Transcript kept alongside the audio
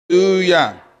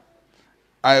Hallelujah.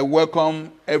 I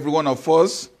welcome every one of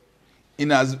us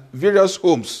in our various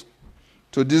homes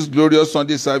to this glorious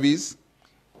Sunday service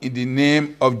in the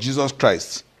name of Jesus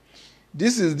Christ.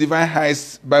 This is Divine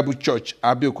Heights Bible Church,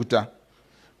 Abeokuta.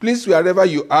 Please, wherever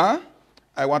you are,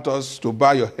 I want us to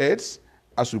bow your heads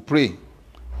as we pray.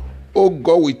 Oh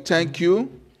God, we thank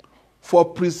you for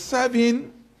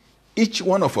preserving each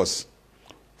one of us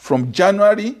from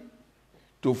January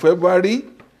to February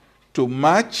to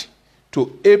March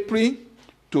to April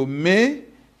to May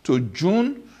to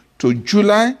June to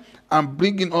July and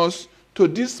bringing us to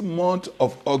this month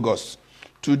of August.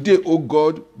 Today, oh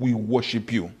God, we worship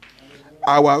you.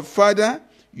 Our Father,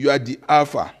 you are the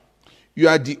Alpha. You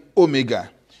are the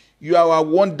Omega. You are our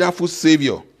wonderful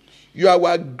Savior. You are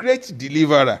our great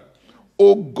deliverer.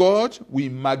 Oh God, we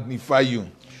magnify you.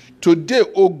 Today,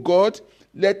 oh God,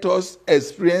 let us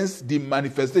experience the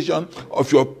manifestation of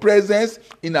your presence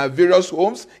in our various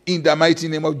homes in the mighty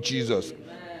name of Jesus.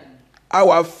 Amen.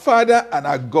 Our Father and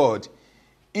our God,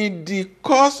 in the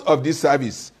course of this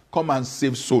service, come and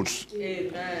save souls.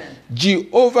 Amen.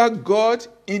 Jehovah God,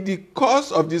 in the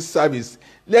course of this service,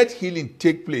 let healing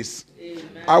take place. Amen.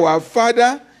 Our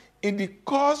Father, in the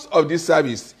course of this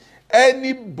service,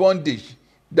 any bondage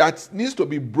that needs to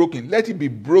be broken, let it be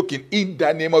broken in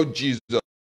the name of Jesus.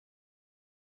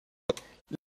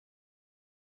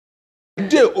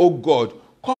 Today, oh God,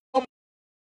 come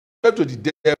to the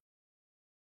devil,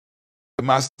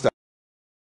 Master.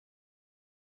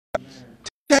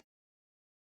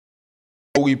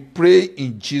 We pray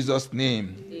in Jesus'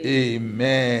 name.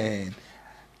 Amen.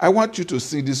 I want you to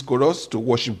sing this chorus to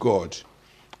worship God.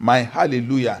 My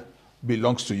hallelujah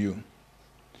belongs to you.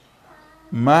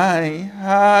 My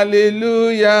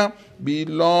hallelujah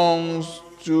belongs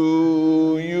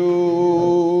to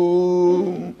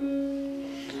you.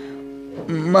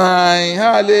 My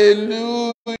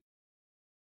hallelujah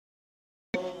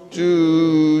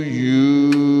to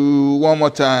you. One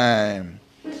more time.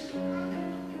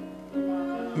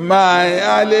 My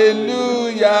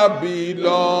hallelujah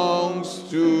belongs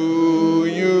to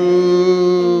you.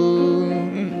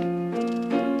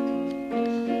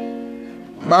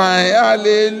 My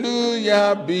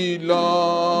hallelujah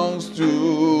belongs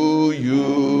to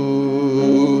you.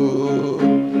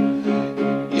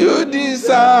 You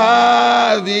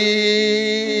deserve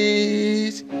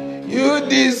it. You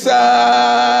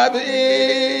deserve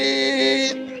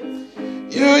it.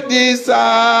 You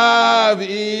deserve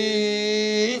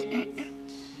it.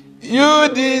 You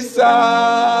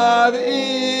deserve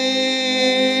it.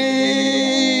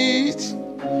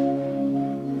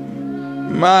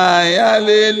 My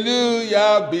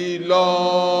hallelujah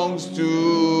belongs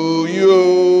to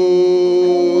you.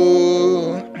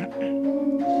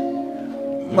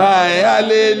 My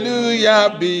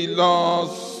hallelujah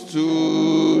belongs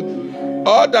to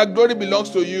all that glory belongs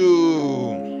to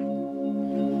you.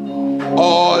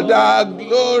 All that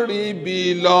glory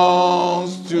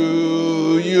belongs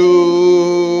to you.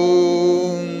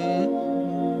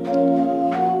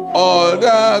 All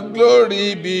that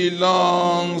glory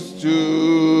belongs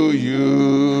to you.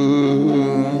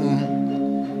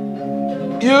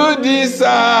 You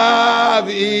deserve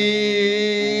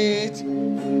it.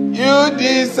 You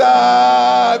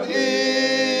deserve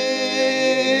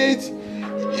it.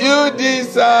 You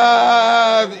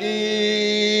deserve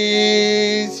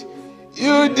it.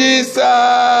 You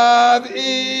deserve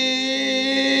it.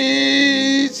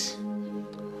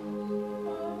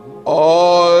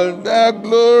 All the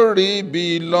glory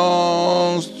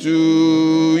belongs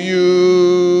to you.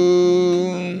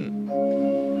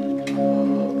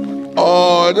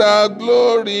 All the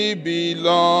glory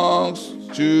belongs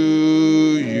to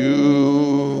you.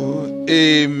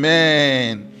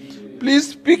 Amen.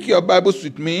 Please pick your Bibles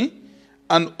with me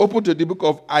and open to the book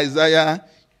of Isaiah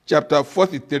chapter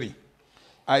 43.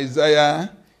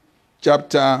 Isaiah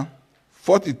chapter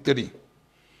 43.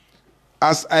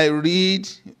 As I read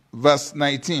verse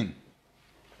 19.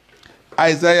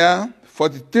 Isaiah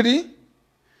 43,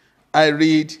 I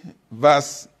read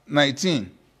verse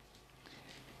 19.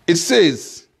 It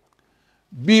says,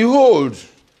 Behold,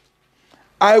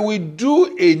 I will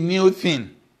do a new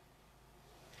thing.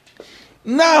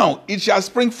 Now it shall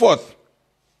spring forth.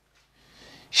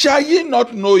 Shall ye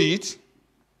not know it?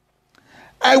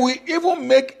 I will even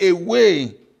make a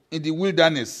way in the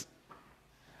wilderness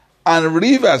and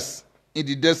rivers in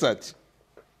the desert.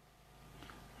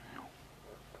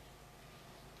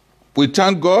 We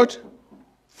thank God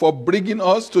for bringing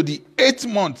us to the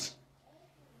 8th month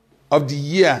of the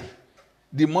year,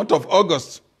 the month of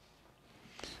August.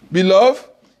 Beloved,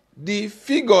 the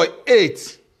figure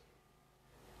 8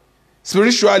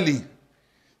 spiritually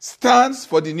stands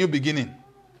for the new beginning.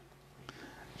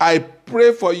 I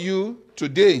pray for you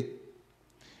today.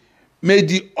 May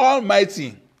the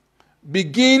Almighty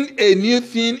begin a new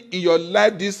thing in your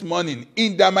life this morning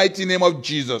in the mighty name of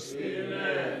Jesus.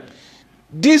 Amen.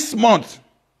 This month,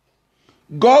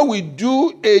 God will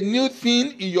do a new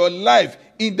thing in your life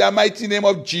in the mighty name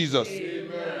of Jesus.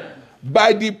 Amen.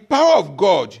 By the power of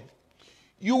God,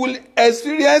 you will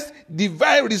experience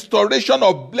divine restoration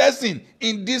of blessing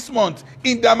in this month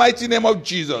in the mighty name of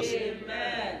Jesus.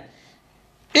 Amen.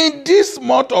 In this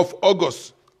month of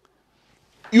August,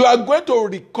 you are going to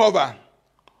recover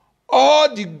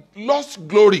all the lost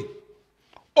glory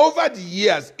over the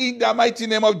years in the mighty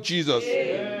name of Jesus.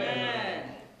 Amen.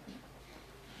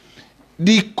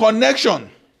 The connection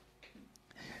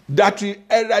that will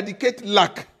eradicate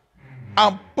lack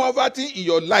and poverty in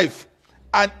your life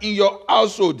and in your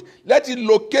household, let it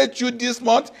locate you this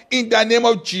month in the name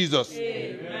of Jesus.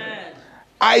 Amen.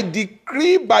 I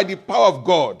decree by the power of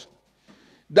God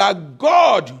that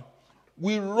God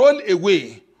will roll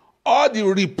away all the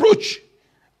reproach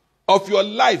of your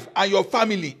life and your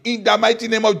family in the mighty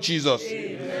name of Jesus.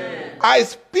 Amen. I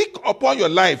speak upon your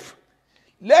life.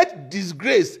 Let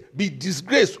disgrace be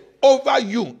disgrace over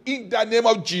you in the name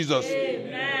of Jesus.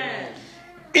 Amen.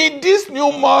 In this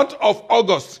new month of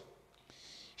August,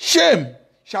 shame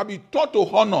shall be turned to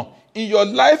honor in your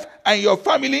life and your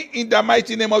family in the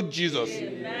mighty name of Jesus.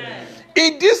 Amen.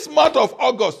 In this month of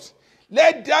August,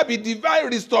 let there be divine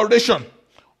restoration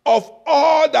of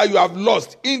all that you have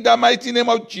lost in the mighty name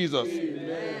of Jesus.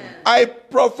 Amen. I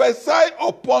prophesy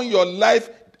upon your life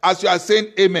as you are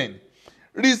saying amen.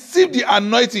 Receive the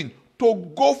anointing to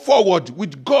go forward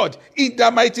with God in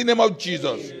the mighty name of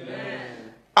Jesus. Amen.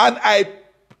 And I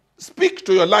speak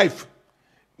to your life.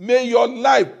 May your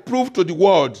life prove to the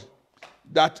world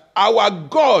that our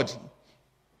God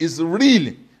is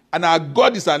real and our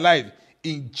God is alive.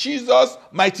 In Jesus'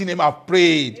 mighty name I've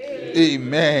prayed.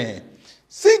 Amen.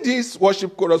 Sing this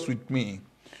worship chorus with me.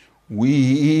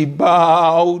 We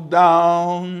bow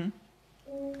down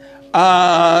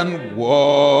and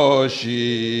worship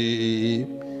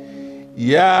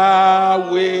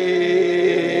Yahweh.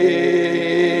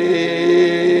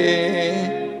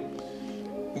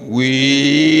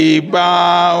 We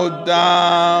bow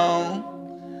down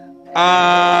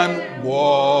and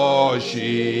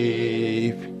worship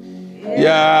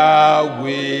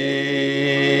Yahweh.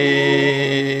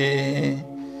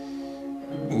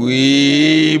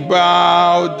 We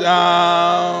bow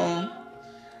down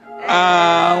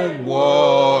and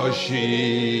worship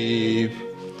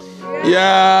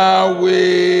Yahweh.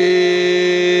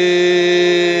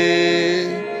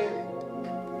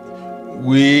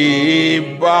 We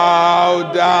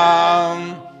bow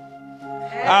down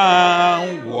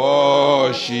and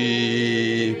worship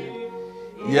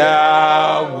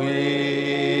Yahweh.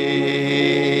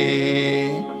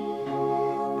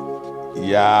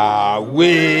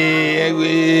 Yahweh,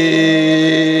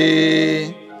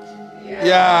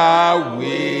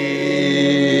 Yahweh,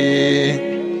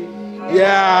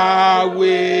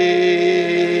 Yahweh,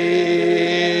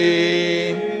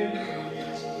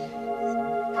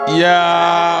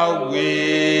 Yahweh,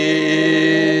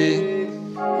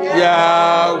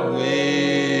 Yahweh,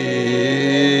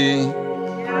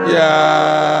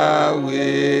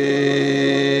 Yahweh.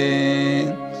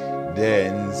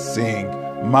 Then sing,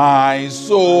 my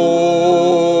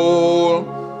soul,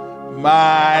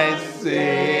 my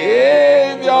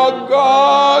Savior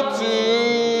God to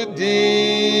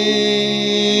thee.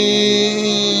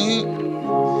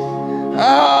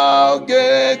 How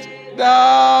great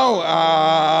thou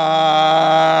art,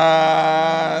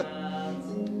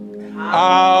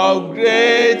 how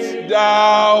great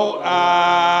thou art.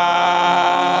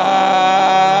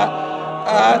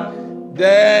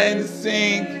 Then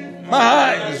sing,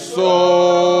 my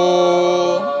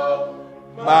soul,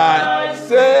 my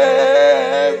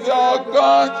Savior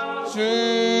God to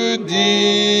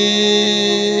thee.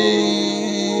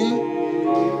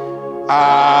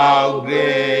 How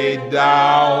great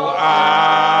thou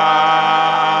art,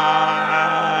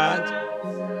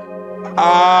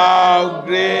 how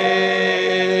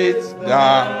great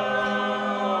thou,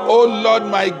 O Lord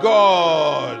my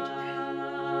God,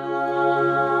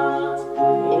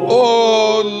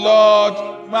 O Lord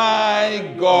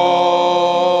my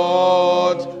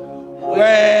God,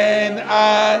 when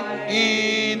I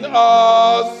in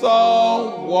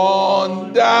awesome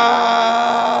wonder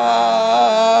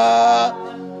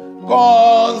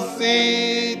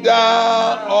consider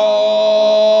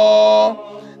all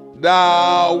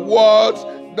the works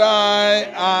thy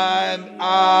hand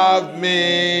have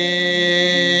made.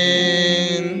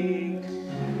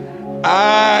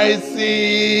 I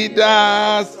see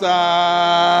the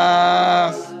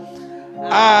stars.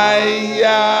 I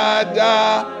hear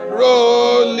the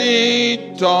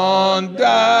rolling thunder.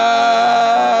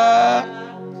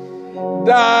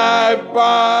 Thy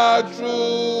power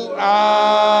throughout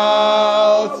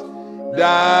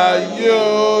the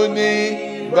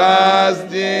universe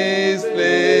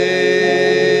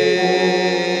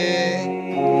display.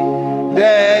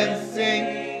 Then sing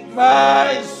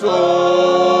my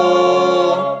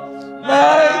soul,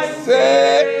 my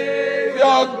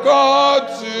Savior God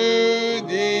to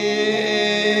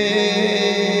thee.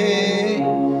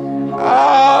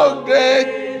 How great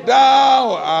thou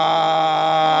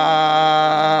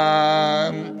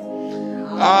art,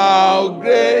 how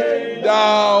great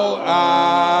thou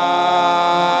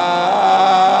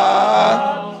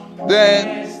art. Then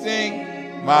sing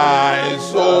my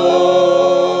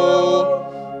soul,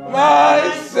 my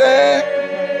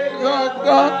Savior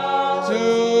God to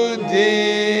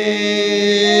thee.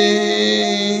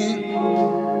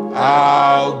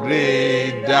 How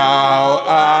great thou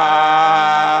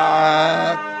art,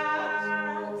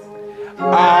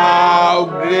 how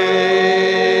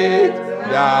great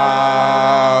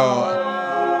thou art.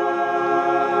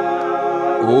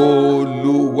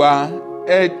 Olúwa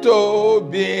ẹ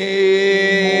tóbi,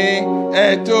 ẹ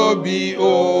tóbi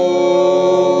o,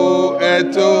 ẹ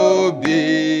tóbi.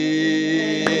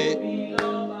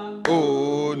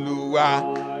 Olúwa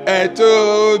ẹ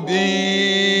tóbi,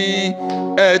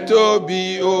 ẹ tóbi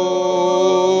o,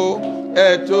 ẹ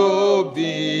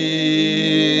tóbi.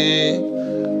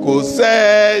 Kò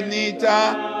sẹ́ni tá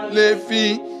lè fi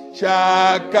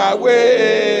ṣàkàwé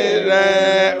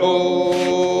rẹ̀ o,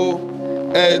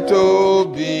 ẹ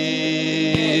tóbi.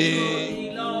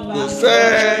 Kò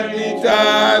sẹ́ni tá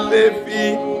lè fi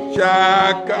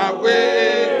ṣàkàwé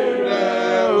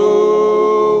rẹ̀ o,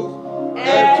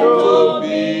 ẹ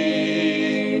tóbi.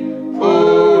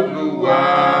 Olúwa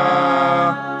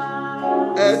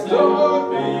ẹ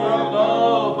tóbi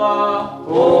ọlọ́ba.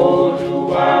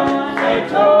 Olúwa ẹ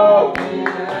tóbi,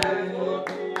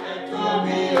 ẹ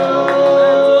tóbi o.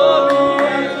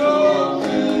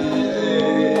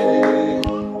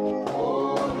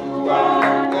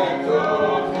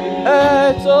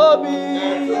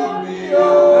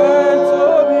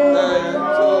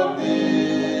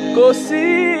 Kò sí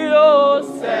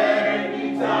sẹ́ni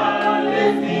tá lè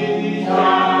fi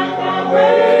ṣàkàwé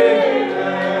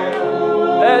rẹ̀ o.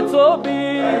 Ẹ tóbi,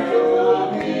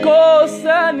 kò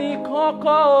sẹ́ni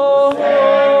kankan o.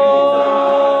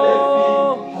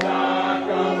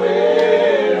 Ṣàkàwé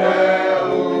rẹ̀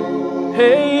o.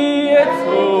 Hey, ẹ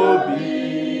tóbi,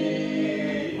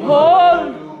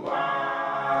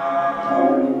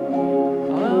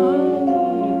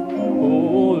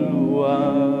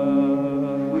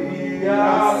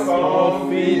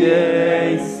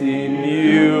 confidence in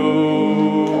you,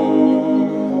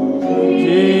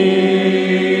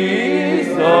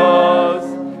 Jesus.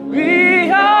 We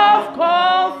have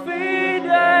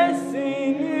confidence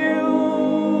in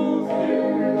you,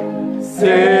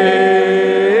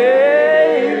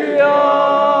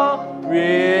 Savior. We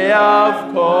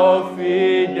have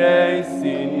confidence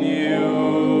in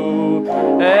you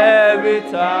every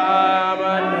time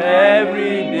and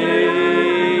every day.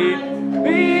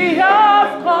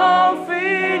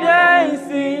 Confidence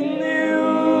in you,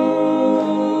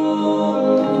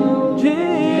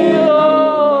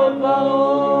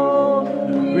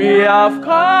 Jehovah. We have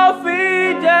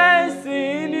confidence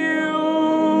in you,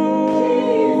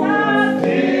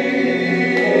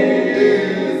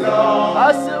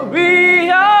 Jesus. We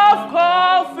have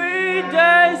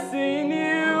confidence in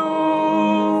you,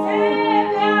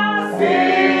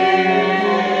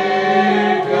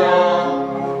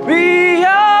 Savior. We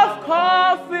have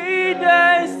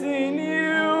confidence in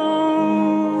you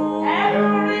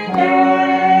every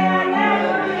day and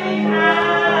every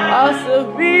night. As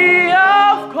we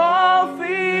have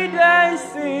confidence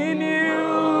in you,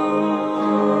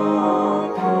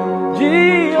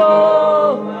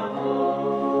 Jehovah.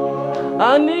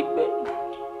 Anikpe,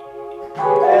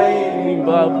 ẹ̀yin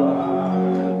Baba,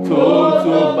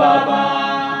 Tótó Baba,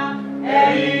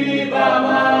 ẹ̀yin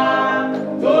Baba,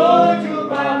 Tójú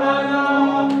Baba lọ.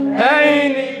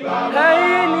 Ẹ̀yin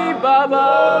Baba,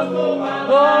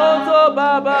 Tótó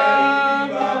Baba,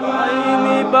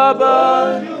 ẹ̀yin Baba,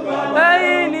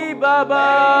 ẹ̀yin Baba,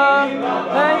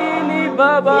 ẹ̀yin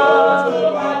Baba,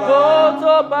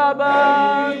 Tótó Baba,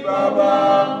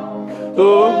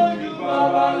 Tójú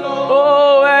Baba lọ.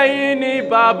 Oh, ẹ̀yin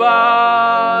Baba,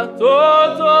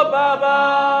 Tótó Baba,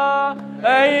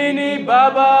 ẹ̀yin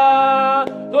Baba,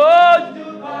 Tójú,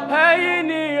 ẹ̀yin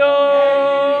o,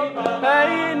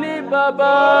 ẹ̀yin Baba.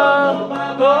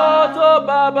 Baba, Toto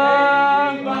Baba,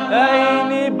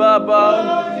 Eini Baba,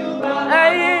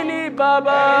 Eini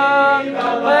Baba,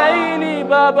 Eini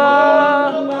Baba,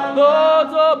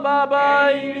 Toto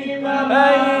Baba,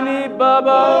 Eini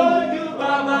Baba,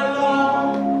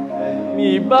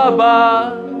 Mi Baba,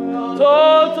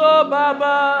 Toto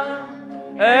Baba,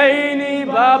 Eini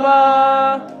Baba,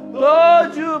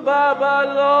 Toju Baba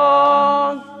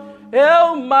Lord.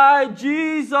 Hail my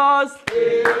Jesus.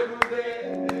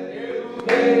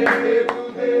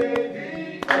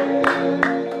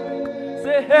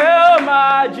 Say, hail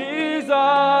my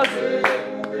Jesus.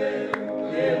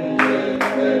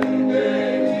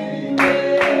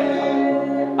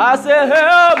 I say,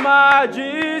 hail my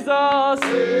Jesus.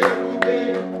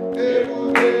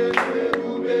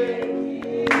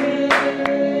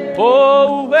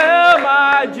 Oh, hail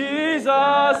my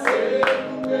Jesus.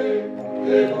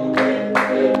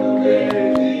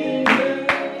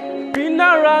 Been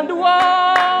around the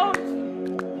world,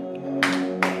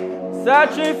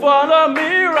 searching for the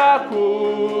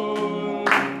miracle.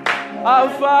 I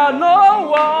found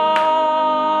no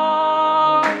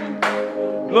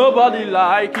one, nobody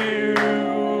like you.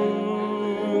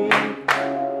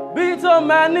 Been to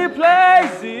many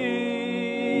places,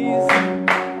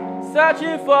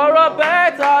 searching for a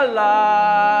better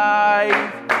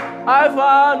life. I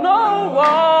found no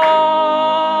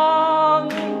one,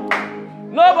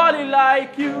 nobody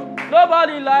like you,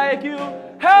 nobody like you.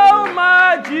 Hail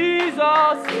my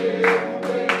Jesus.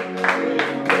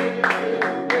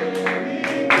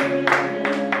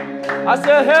 I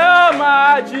say, hail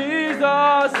my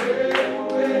Jesus.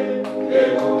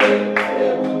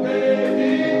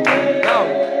 Now,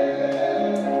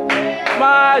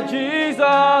 my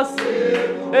Jesus.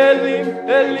 Elim,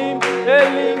 Elim,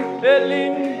 Elim,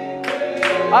 Elim.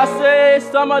 I say,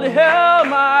 somebody hail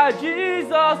my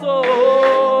Jesus, oh.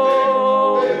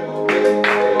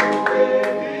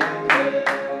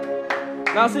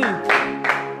 Now see,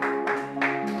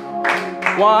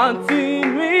 one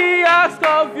thing we ask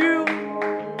of you,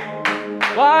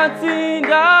 one thing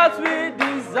that we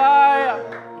desire,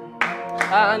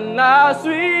 and as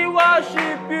we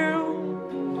worship you,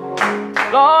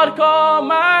 Lord,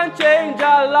 come and change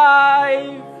our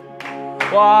life.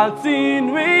 One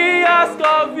thing we ask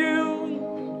of you,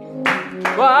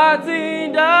 one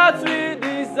thing that we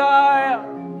desire,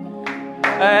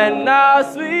 and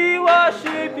as we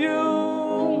worship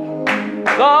you,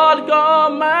 Lord,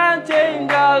 come and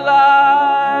change our lives.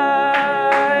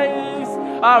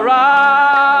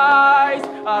 Arise,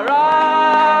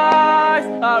 arise,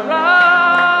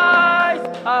 arise,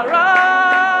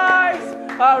 arise,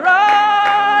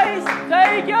 arise,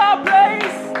 take your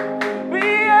place, be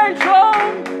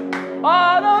enthroned.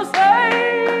 All those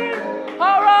saints,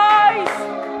 arise,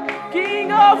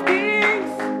 King of Kings,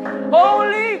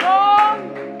 Holy God,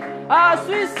 as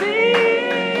we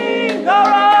sing,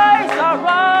 arise,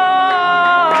 arise,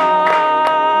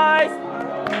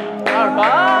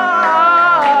 arise,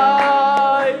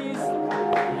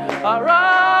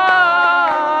 arise,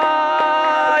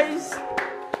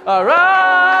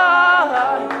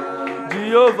 arise,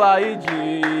 Jehovah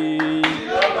Iji.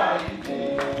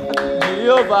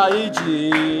 Jehovah Iji,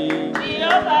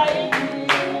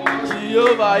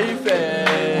 Jehovah Ife,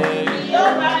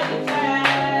 Jehovah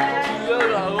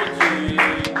Oji,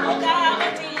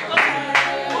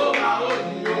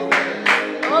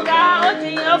 Oga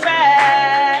Oji Ofe.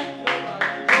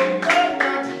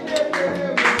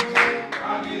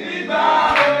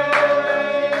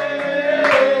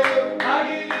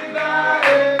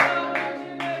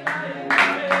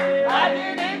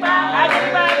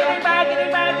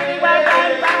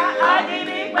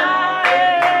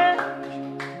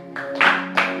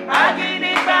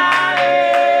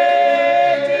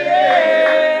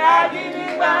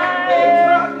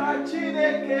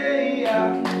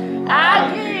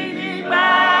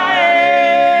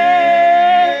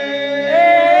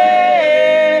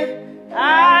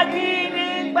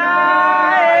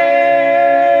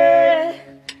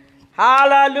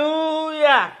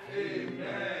 Hallelujah.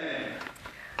 Amen.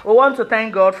 We want to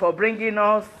thank God for bringing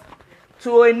us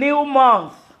to a new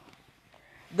month,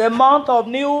 the month of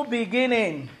new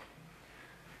beginning.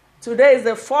 Today is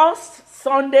the first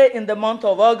Sunday in the month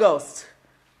of August.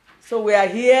 So we are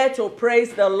here to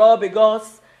praise the Lord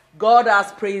because God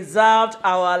has preserved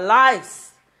our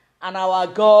lives and our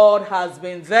God has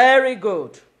been very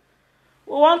good.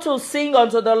 We want to sing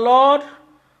unto the Lord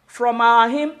from our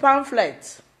hymn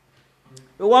pamphlet.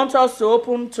 We want us to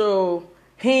open to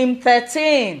hymn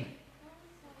 13.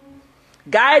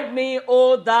 Guide me,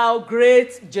 O thou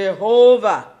great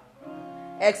Jehovah.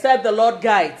 Except the Lord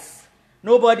guides,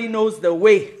 nobody knows the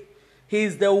way.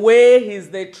 He's the way, he's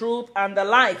the truth, and the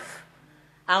life.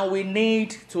 And we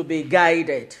need to be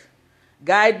guided.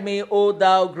 Guide me, O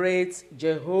thou great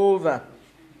Jehovah.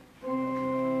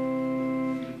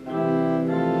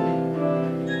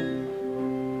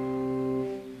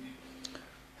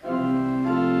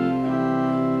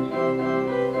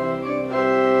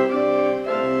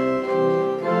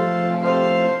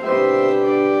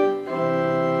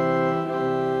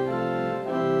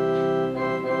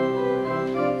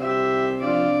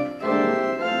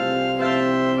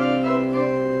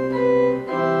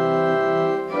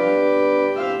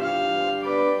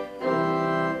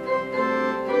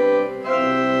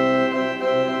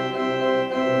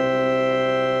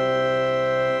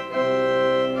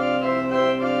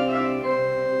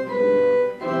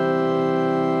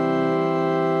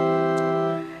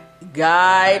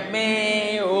 Guide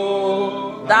me,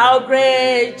 O thou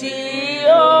great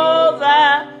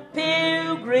Jehovah,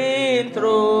 pilgrim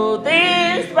through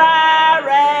this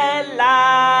barren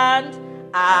land.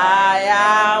 I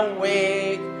am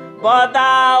weak, but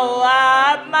thou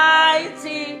art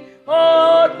mighty.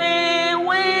 Hold me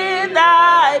with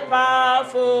thy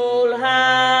powerful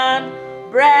hand.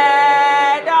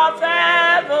 Bread of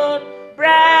heaven,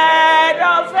 bread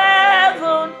of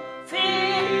heaven,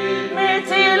 feed me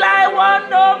till I want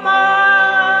no more.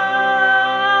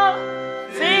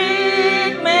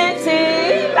 Feed me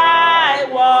till I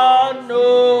want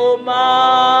no more.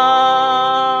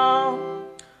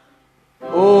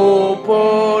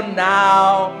 Open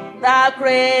now the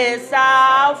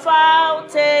crystal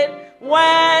fountain,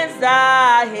 whence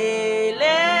the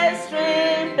healing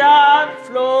stream doth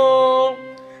flow.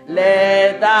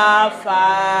 Let the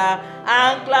fire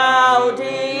and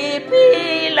cloudy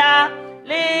pillar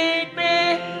lead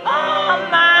me on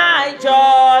my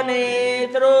journey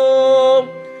through.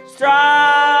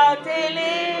 Strong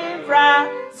deliverer,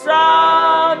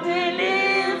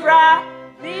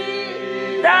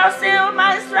 be thou still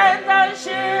my strength and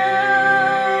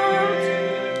shield.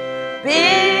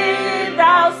 Be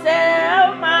thou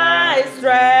still my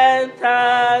strength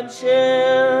and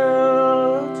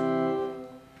shield.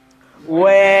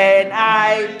 When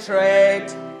I tread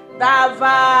the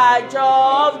verge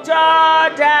of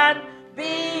Jordan,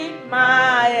 bid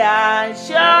my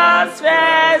anxious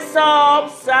fears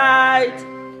subside.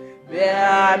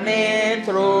 Bear me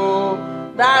through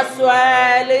the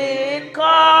swelling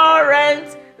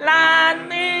current, land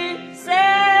me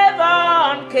safe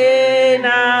on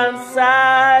Canaan's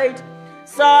side.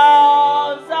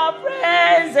 Songs of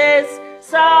praises,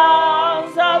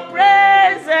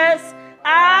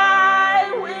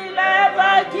 I will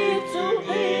ever give to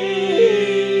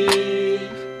thee.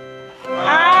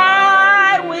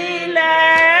 I will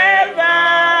ever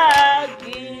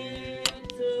give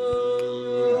to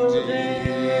thee.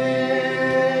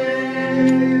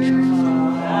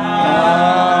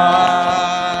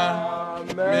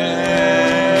 Amen.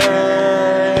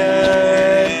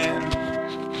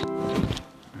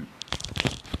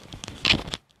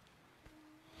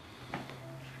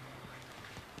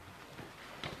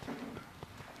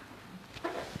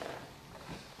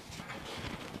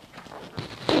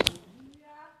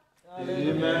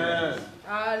 Amen.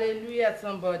 Hallelujah,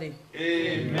 somebody.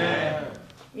 Amen.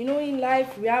 You know, in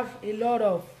life, we have a lot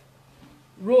of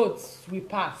roads we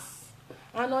pass.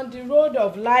 And on the road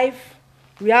of life,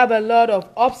 we have a lot of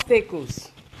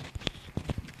obstacles.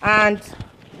 And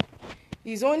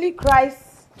it's only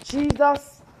Christ,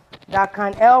 Jesus, that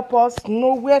can help us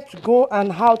know where to go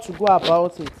and how to go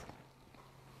about it.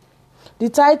 The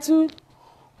title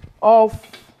of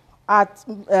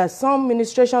some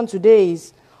ministration today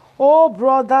is, Oh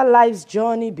Brother, Life's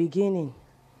Journey Beginning.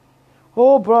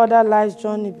 Oh brother, life's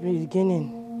journey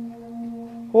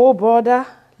beginning. Oh brother,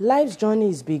 life's journey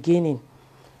is beginning.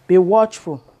 Be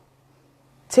watchful.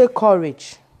 Take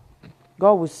courage.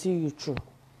 God will see you through.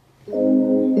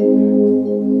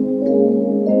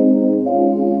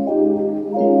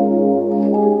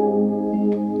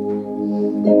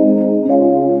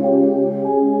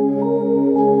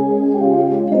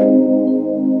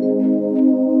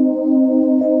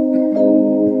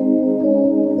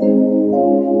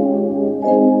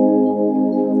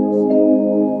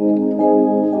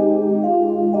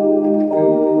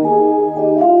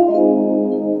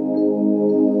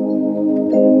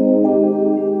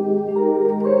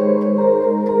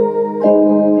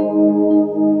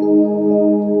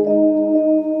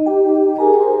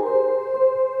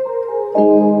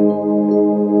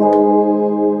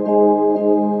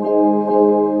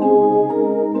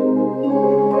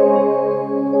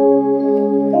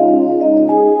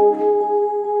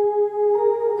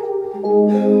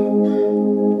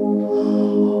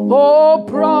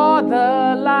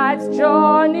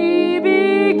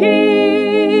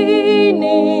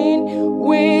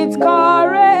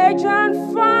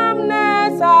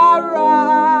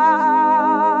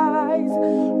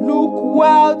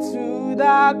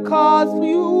 the cause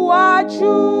you are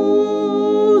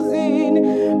choosing.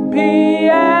 Be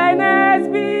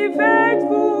earnest, be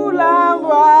faithful and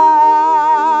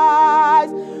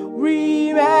wise.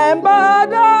 Remember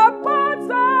the paths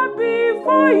are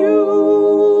before you,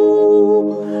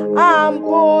 and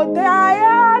put thy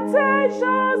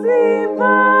attentions in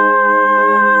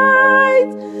mind.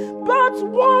 But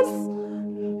once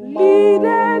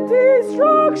leadeth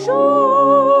destruction,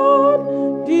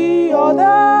 the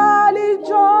other lead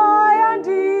joy and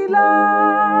delight.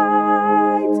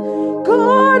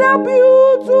 God help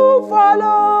you to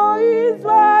follow his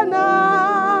banner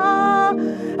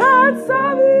and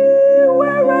serve him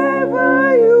wherever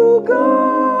you go.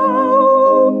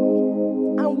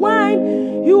 And when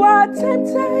you are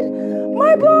tempted,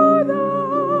 my brother,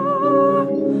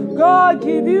 God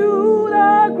give you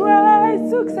the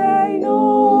grace to say no.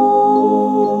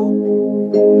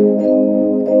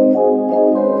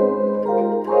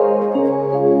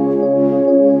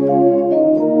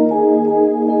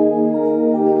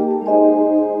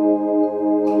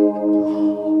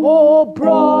 Oh,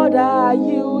 brother,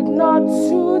 yield not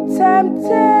to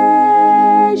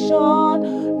temptation,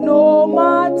 no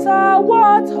matter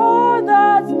what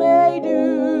others may do.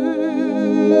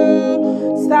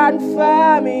 Stand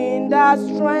firm in the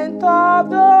strength of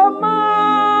the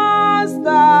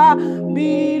Master.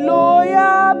 Be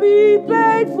loyal, be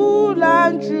faithful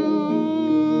and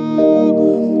true.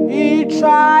 Each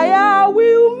trial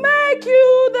will make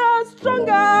you the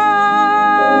stronger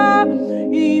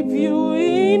if you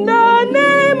in the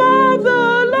name of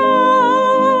the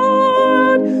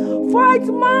Lord fight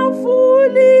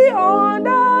manfully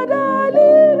under the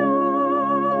leader,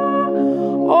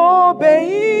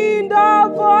 obeying the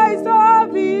voice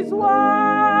of his word.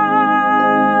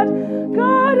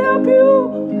 God help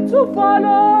you to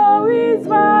follow his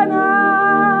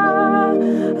banner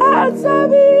and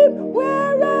serve him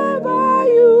wherever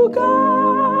you go.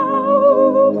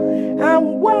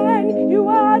 And when you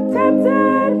are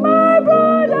tempted, my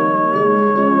brother,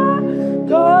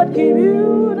 God give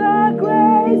you the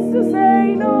grace to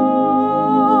say no.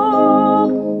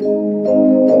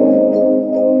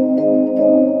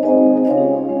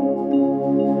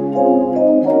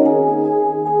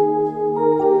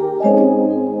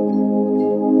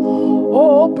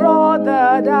 Oh,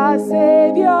 brother, the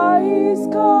Savior is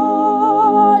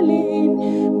calling.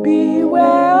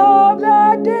 Beware of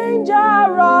the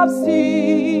danger of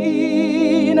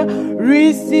sin.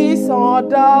 Resist on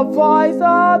the voice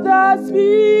of the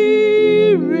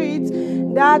Spirit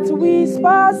that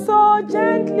whispers so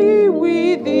gently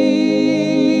within.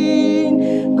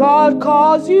 God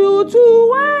calls you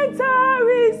to enter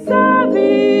his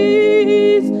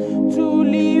service, to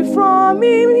live from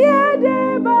him here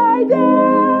day by day,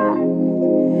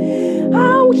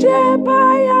 and share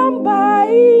by and by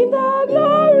in the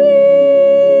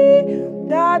glory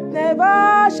that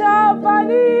never shall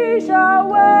vanish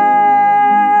away.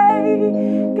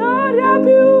 God help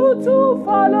you to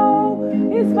follow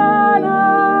his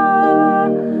banner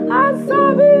and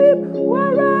serve him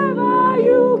wherever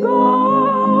you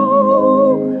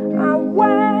go. And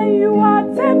when you are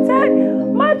tempted,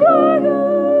 my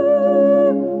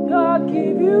brother, God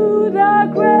give you the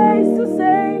grace to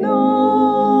say no.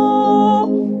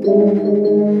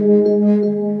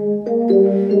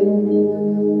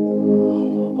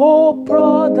 Oh,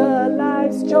 brother,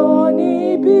 life's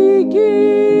journey beginning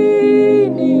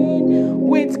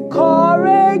with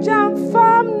courage and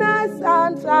firmness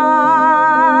and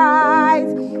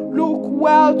eyes. Look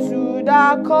well to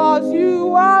the cause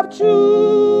you have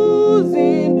chosen.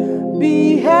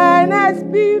 Be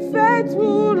earnest, be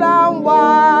faithful and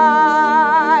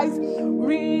wise.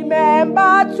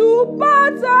 Remember to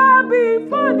pattern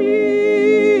before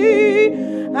thee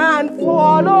and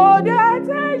follow the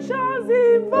intentions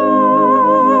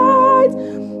invite.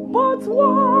 But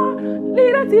one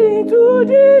leadeth into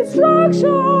destruction,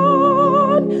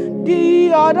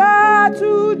 the other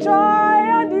to joy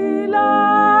and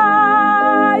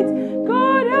delight.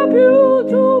 God help you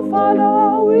to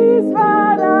follow his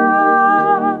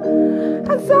banner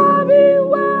and serve him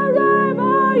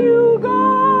wherever you go.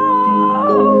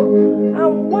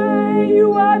 And when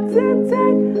you are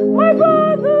tempted, my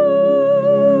brother,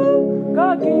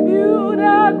 God give you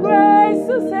the grace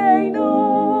to say no.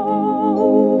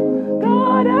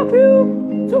 God help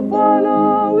you to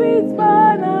follow his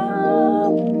banner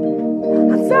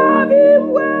and serve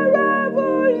him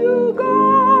wherever you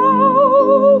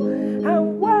go.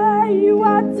 And when you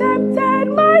are tempted,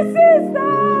 my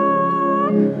sister,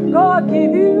 God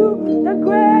give you the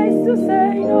grace to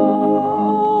say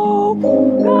no.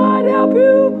 God help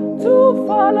you to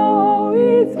follow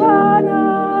his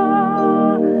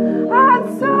banner and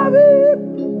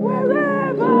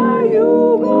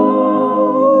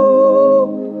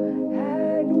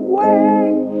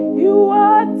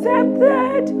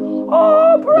said,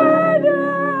 oh, brethren,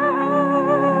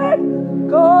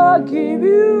 God give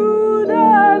you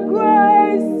the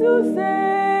grace to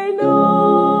say no.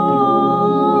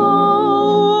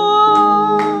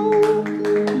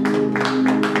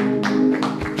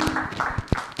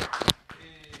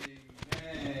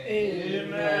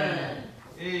 Amen.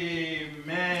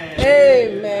 Amen.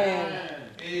 Amen.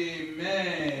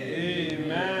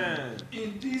 Amen.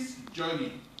 In this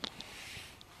journey,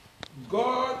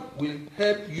 God will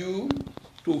help you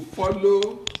to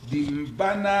follow the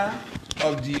banner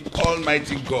of the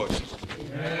Almighty God.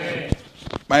 Amen.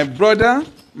 My brother,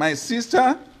 my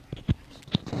sister,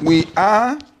 we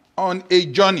are on a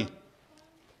journey.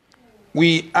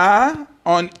 We are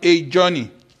on a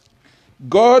journey.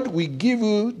 God will give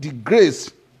you the grace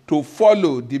to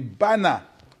follow the banner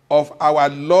of our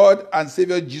Lord and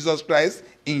Savior Jesus Christ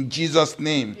in Jesus'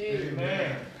 name.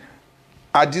 Amen.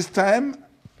 At this time,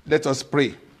 let us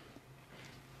pray.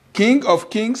 King of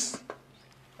kings,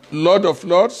 Lord of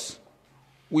lords,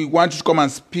 we want you to come and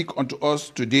speak unto us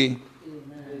today.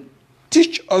 Amen.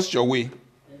 Teach us your way.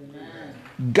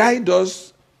 Amen. Guide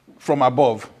us from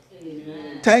above.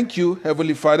 Amen. Thank you,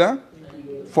 Heavenly Father,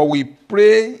 for we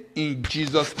pray in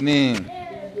Jesus' name.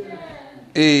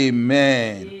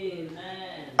 Amen. Amen.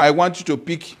 I want you to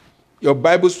pick your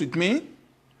Bibles with me,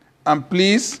 and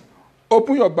please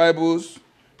open your Bibles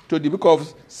to the book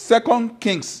of 2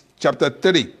 Kings chapter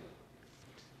 3.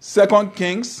 2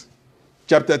 Kings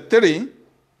chapter 3.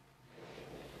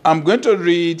 I'm going to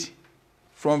read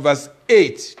from verse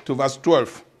 8 to verse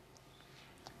 12.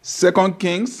 2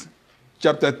 Kings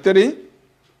chapter 3.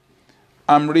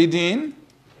 I'm reading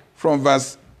from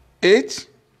verse 8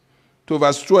 to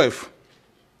verse 12.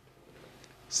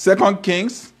 2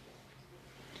 Kings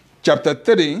chapter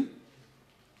 3.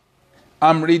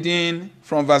 I'm reading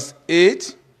from verse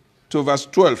 8 to verse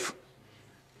 12.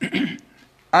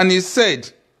 And he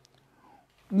said,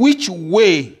 which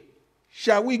way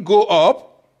shall we go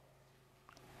up?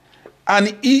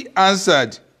 And he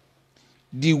answered,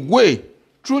 the way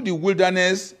through the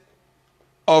wilderness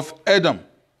of Edom.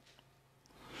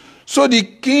 So the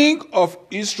king of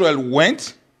Israel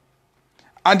went,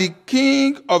 and the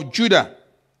king of Judah,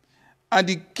 and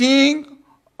the king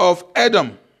of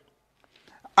Edom,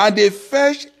 and they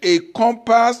fetched a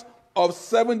compass of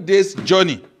 7 days'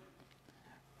 journey,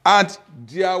 and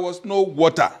there was no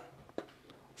water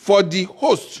for the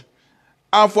host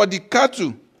and for the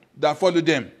cattle that followed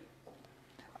them.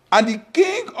 And the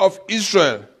king of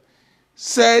Israel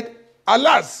said,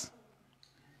 alas,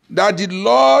 that the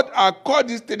Lord had called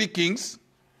these 3 kings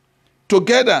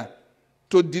together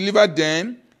to deliver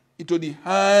them into the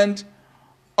hand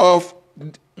of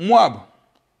Moab.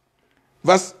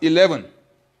 Verse 11.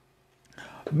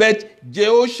 But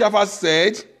Jehoshaphat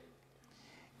said,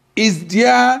 is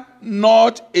there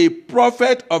not a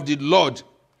prophet of the Lord,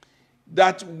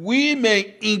 that we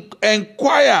may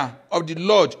inquire of the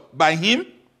Lord by him?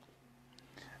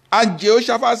 And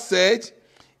Jehoshaphat said,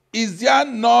 is there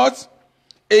not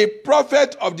a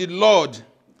prophet of the Lord,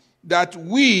 that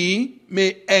we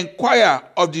may inquire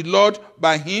of the Lord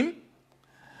by him?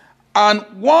 And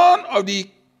one of the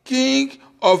king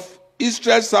of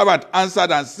Israel's servants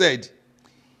answered and said,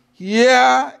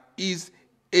 here is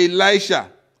Elisha,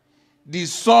 the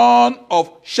son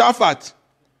of Shaphat,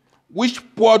 which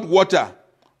poured water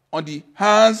on the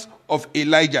hands of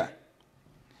Elijah.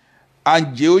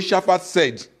 And Jehoshaphat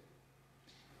said,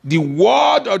 the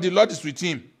word of the Lord is with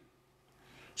him.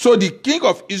 So the king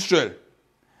of Israel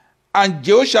and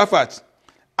Jehoshaphat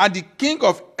and the king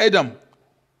of Edom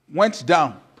went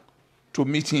down to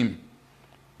meet him.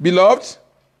 Beloved,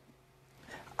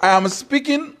 I am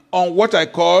speaking on what I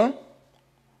call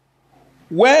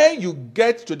when you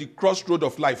get to the crossroad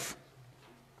of life.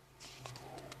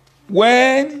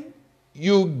 When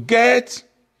you get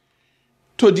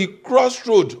to the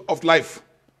crossroad of life.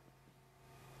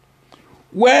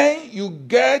 When you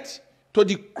get to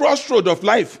the crossroad of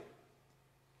life.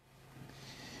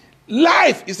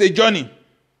 Life is a journey.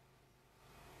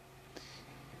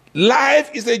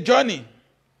 Life is a journey.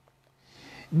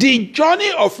 The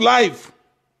journey of life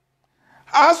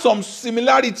has some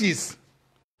similarities.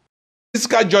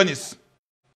 Physical journeys.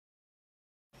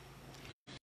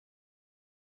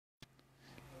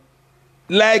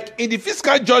 Like in the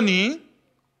physical journey,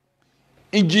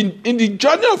 in the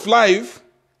journey of life,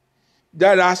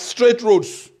 there are straight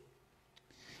roads.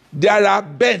 There are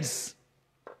bends.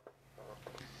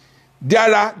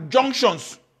 There are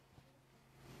junctions.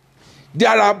 There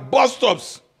are bus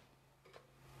stops.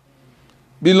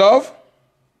 Beloved,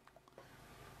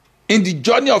 in the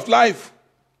journey of life,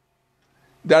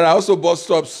 there are also bus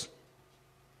stops.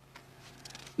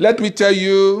 Let me tell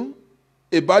you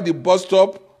about the bus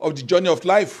stop of the journey of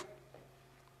life.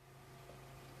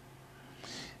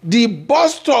 The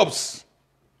bus stops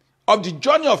of the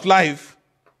journey of life,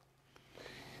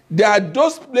 they are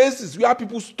those places where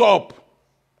people stop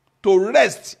to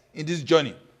rest in this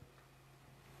journey.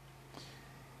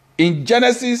 In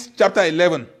Genesis chapter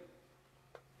 11,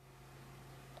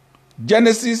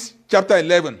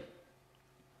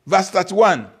 verse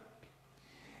 31,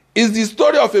 is the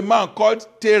story of a man called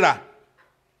Terah.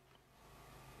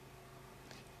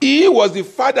 He was the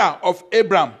father of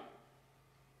Abraham.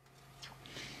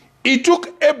 He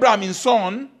took Abraham his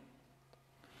son,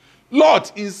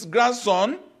 Lot his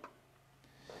grandson,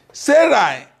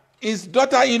 Sarai his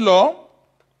daughter-in-law,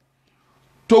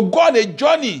 to go on a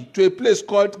journey to a place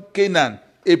called Canaan,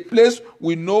 a place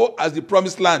we know as the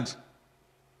Promised Land.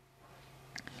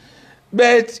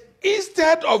 But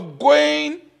instead of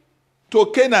going to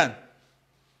Canaan,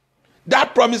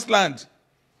 that Promised Land,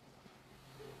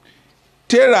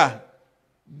 Terah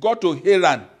got to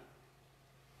Haran,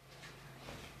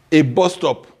 a bus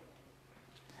stop,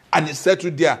 and he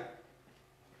settled there.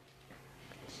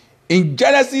 In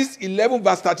Genesis 11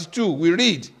 verse 32, we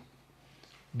read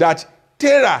that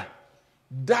Terah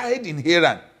died in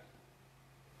Haran.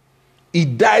 He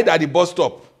died at the bus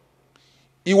stop.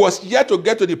 He was yet to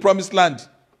get to the Promised Land.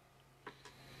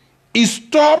 He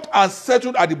stopped and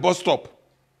settled at the bus stop.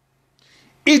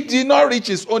 He did not reach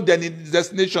his own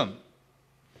destination.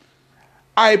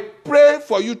 I pray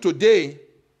for you today,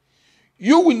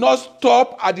 you will not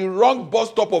stop at the wrong bus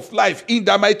stop of life in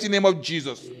the mighty name of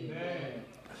Jesus. Amen.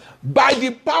 By the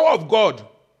power of God,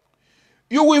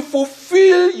 you will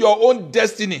fulfill your own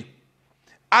destiny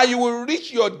and you will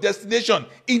reach your destination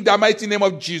in the mighty name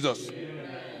of Jesus.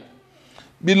 Amen.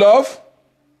 Beloved,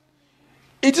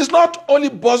 it is not only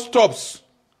bus stops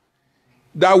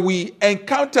that we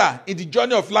encounter in the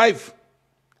journey of life.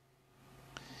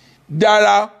 There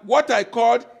are what I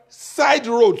call side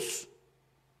roads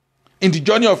in the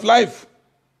journey of life.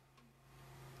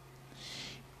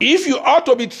 If you ought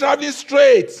to be traveling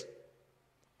straight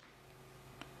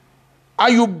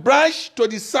and you branch to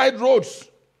the side roads,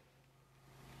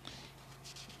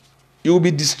 you will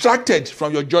be distracted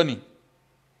from your journey.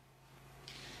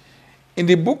 In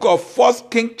the book of 1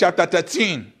 Kings chapter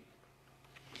 13,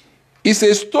 it's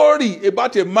a story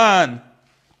about a man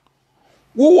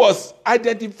who was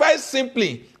identified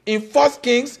simply in 1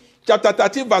 Kings chapter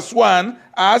 13 verse 1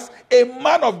 as a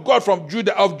man of God from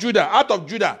Judah, out of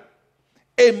Judah.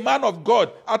 A man of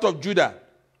God out of Judah.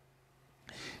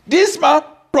 This man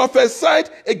prophesied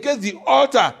against the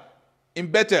altar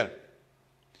in Bethel.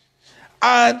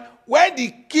 And when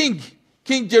the King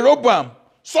Jeroboam,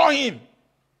 saw him,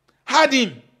 heard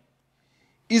him,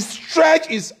 he stretched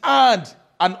his hand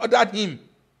and ordered him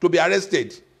to be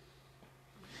arrested.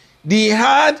 The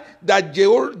hand that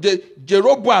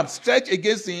Jeroboam stretched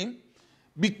against him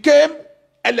became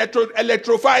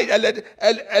electrocuted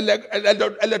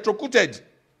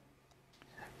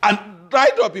and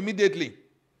dried up immediately.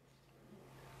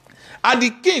 And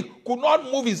the king could not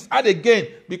move his hand again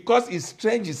because he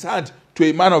stretched his hand to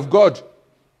a man of God.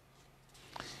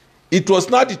 It was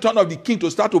not the turn of the king to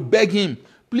start to beg him,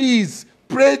 please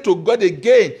pray to God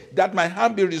again that my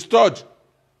hand be restored.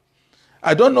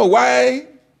 I don't know why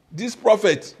this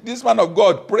prophet, this man of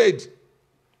God, prayed.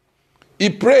 He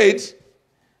prayed,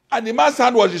 and the man's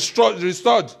hand was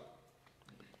restored.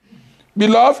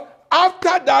 Beloved,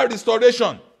 after that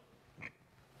restoration,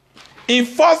 in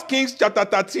 1 Kings chapter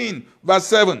 13, verse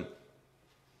 7,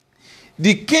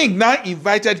 the king now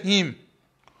invited him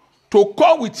to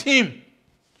come with him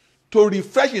to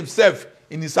refresh himself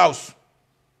in his house.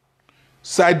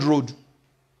 Side road.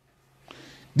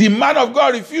 The man of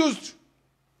God refused.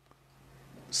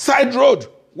 Side road.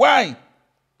 Why?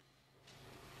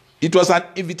 It was an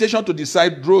invitation to the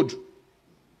side road.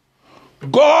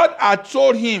 God had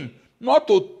told him not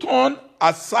to turn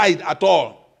aside at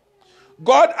all.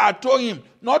 God had told him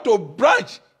not to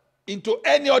branch into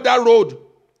any other road.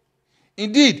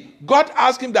 Indeed, God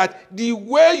asked him that the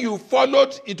way you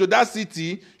followed into that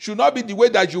city should not be the way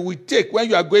that you will take when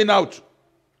you are going out.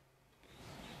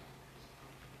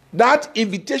 That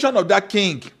invitation of that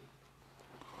king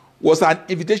was an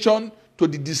invitation to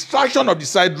the distraction of the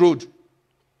side road.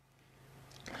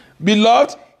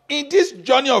 Beloved, in this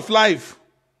journey of life,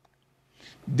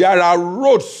 there are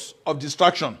roads of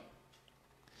distraction.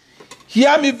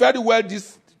 Hear me very well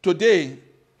today.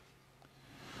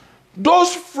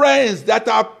 Those friends that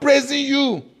are praising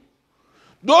you,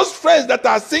 those friends that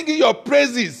are singing your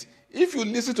praises, if you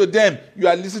listen to them, you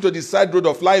are listening to the side road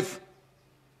of life.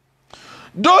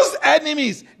 Those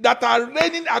enemies that are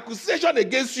raining accusation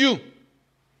against you,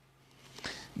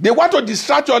 They want to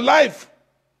distract your life.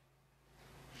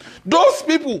 Those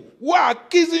people who are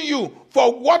accusing you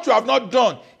for what you have not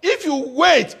done, if you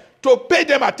wait to pay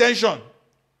them attention,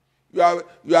 you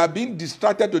are being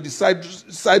distracted to the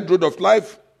side road of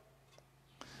life.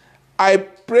 I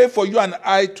pray for you and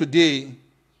I today.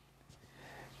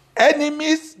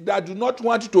 Enemies that do not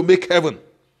want you to make heaven,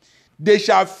 they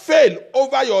shall fail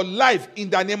over your life in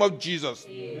the name of Jesus.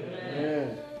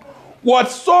 Amen.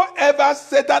 Whatsoever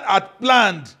Satan had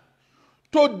planned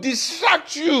to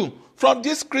distract you from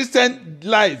this Christian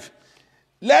life,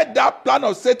 let that plan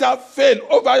of Satan fail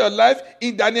over your life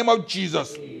in the name of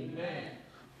Jesus. Amen.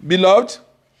 Beloved,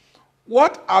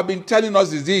 what I've been telling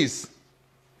us is this.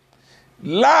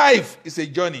 Life is a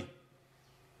journey.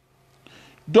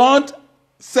 Don't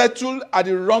settle at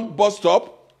the wrong bus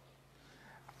stop.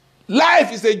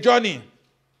 Life is a journey.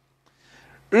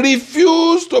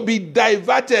 Refuse to be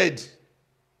diverted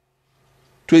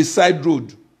to a side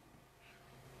road.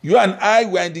 You and I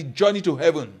were in the journey to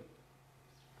heaven.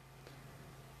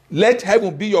 Let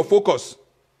heaven be your focus.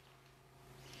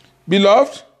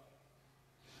 Beloved,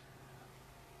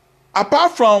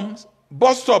 apart from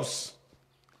bus stops,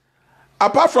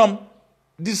 apart from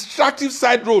distractive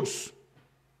side roads,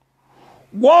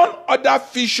 one other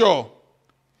feature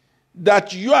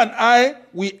that you and I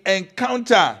will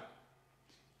encounter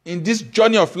in this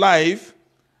journey of life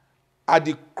are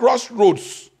the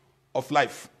crossroads of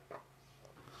life.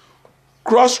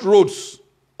 Crossroads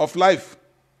of life.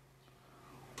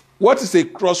 What is a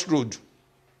crossroad?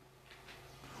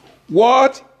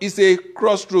 What is a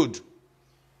crossroad?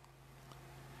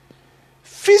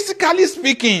 Physically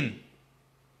speaking,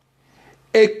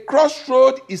 a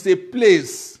crossroad is a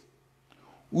place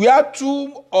where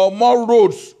two or more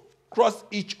roads cross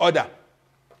each other.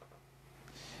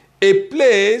 A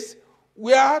place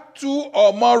where two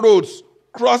or more roads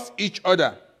cross each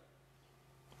other.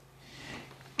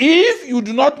 If you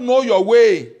do not know your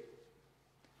way,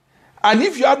 and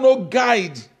if you have no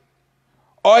guide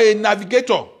or a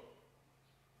navigator,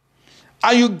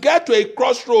 and you get to a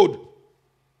crossroad,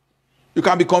 you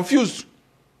can be confused.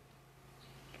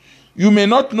 You may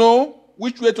not know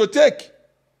which way to take.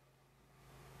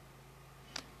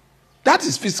 That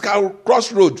is physical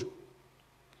crossroad.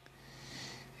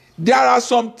 There are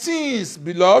some things,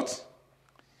 beloved,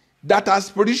 that are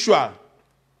spiritual,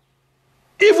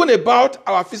 even about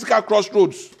our physical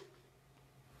crossroads.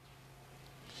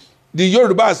 The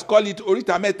Yorubas call it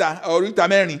Orita Meta or Orita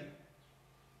Merin.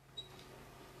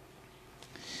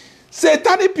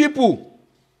 Satanic people,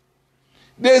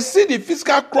 they see the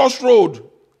physical crossroad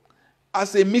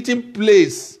as a meeting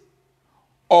place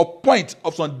or point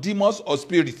of some demons or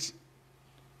spirits.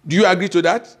 Do you agree to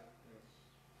that?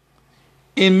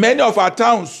 In many of our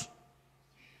towns,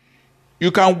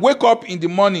 you can wake up in the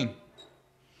morning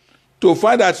to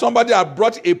find that somebody has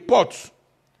brought a pot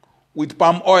with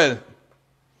palm oil,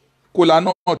 kola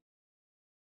nut,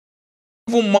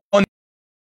 even money.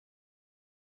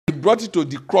 He brought it to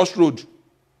the crossroad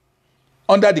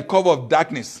under the cover of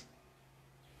darkness.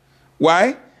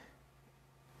 Why?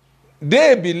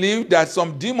 They believe that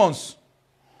some demons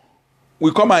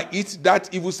will come and eat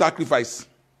that evil sacrifice.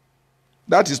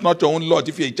 That is not your own Lord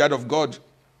if you're a child of God.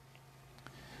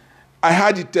 I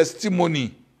had a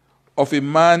testimony of a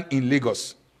man in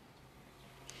Lagos.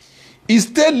 He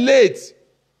stayed late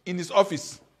in his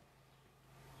office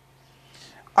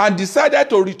and decided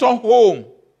to return home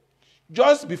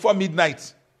just before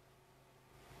midnight.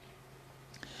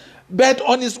 But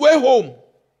on his way home,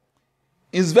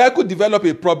 his vehicle developed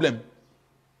a problem.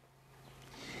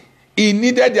 He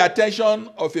needed the attention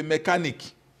of a mechanic.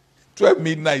 12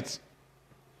 midnight.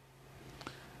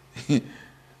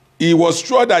 He was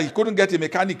sure that he couldn't get a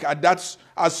mechanic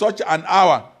at such an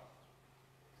hour.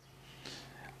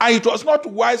 And it was not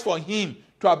wise for him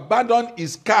to abandon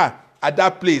his car at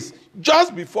that place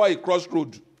just before a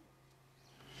crossroad.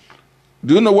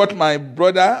 Do you know what my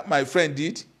brother, my friend,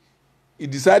 did? He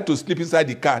decided to sleep inside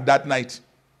the car that night.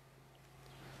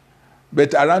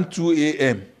 But around 2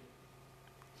 a.m.,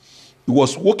 he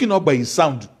was woken up by a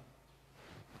sound.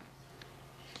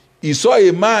 He saw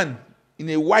a man in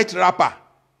a white wrapper.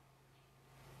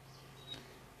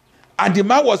 And the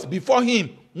man was before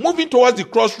him, moving towards the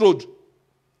crossroad.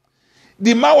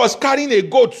 The man was carrying a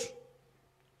goat.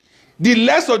 The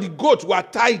legs of the goat were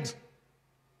tied.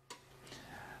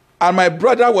 And my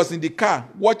brother was in the car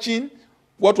watching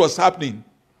what was happening.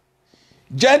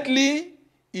 Gently,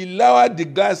 he lowered the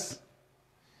glass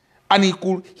and he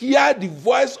could hear the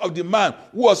voice of the man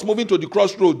who was moving to the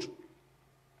crossroad.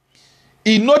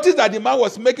 He noticed that the man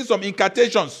was making some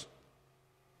incantations.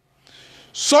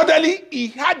 Suddenly, he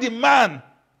heard the man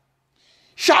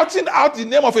shouting out the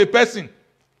name of a person.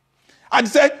 And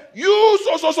he said, you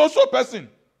so person,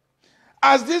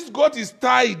 as this goat is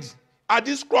tied at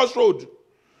this crossroad,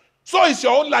 so is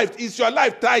your own life. Is your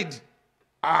life tied?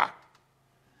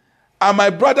 And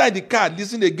my brother in the car,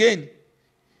 listen again.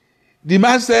 The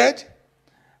man said,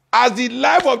 as the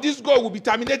life of this goat will be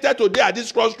terminated today at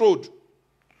this crossroad,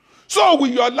 so will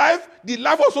your life, the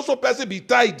life of so person be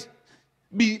tied,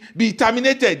 be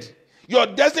terminated. Your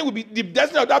destiny will be, the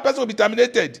destiny of that person will be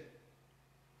terminated.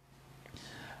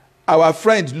 Our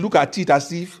friend looked at it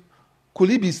as if, could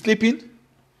he be sleeping?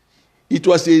 It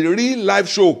was a real live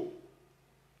show.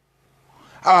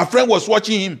 Our friend was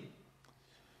watching him.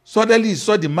 Suddenly he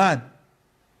saw the man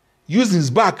use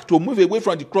his back to move away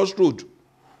from the crossroad,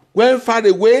 went far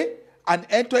away and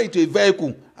entered into a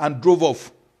vehicle and drove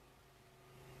off.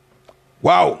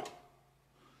 Wow.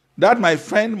 That, my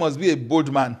friend, must be a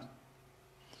bold man.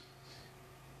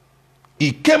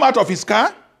 He came out of his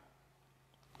car,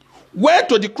 went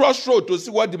to the crossroad to see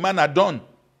what the man had done.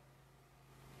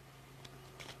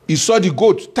 He saw the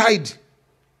goat tied.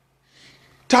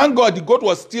 Thank God the goat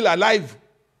was still alive.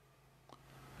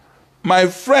 My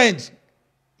friend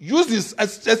used this,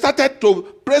 started to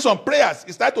pray some prayers.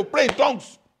 He started to pray in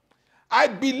tongues. I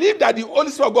believe that the Holy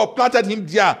Spirit of God planted him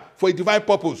there for a divine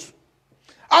purpose.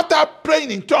 After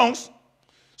praying in tongues,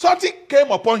 something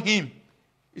came upon him.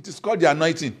 It is called the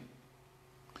anointing.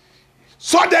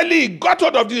 Suddenly, he got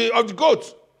hold of the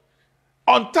goat,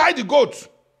 untied the goat.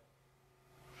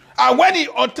 And when he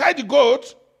untied the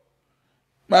goat,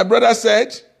 my brother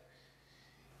said,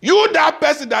 you, that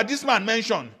person that this man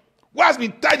mentioned, who has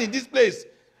been tied in this place,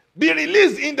 be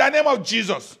released in the name of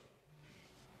Jesus.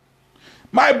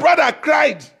 My brother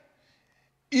cried.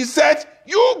 He said,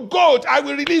 you goat, I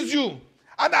will release you.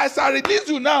 And as I release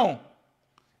you now,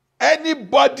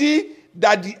 anybody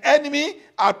that the enemy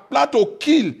had planned to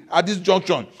kill at this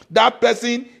junction, that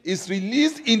person is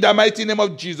released in the mighty name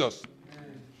of Jesus.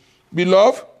 Amen.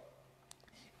 Beloved,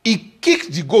 he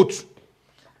kicked the goat.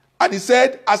 And he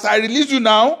said, as I release you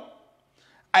now,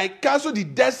 I cancel the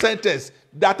death sentence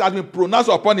that has been pronounced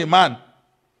upon a man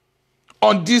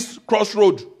on this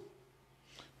crossroad.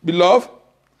 Beloved,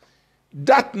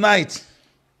 that night,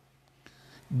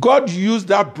 God used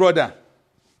that brother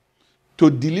to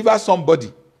deliver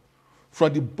somebody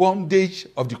from the bondage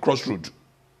of the crossroad.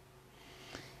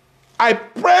 I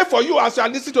pray for you as you are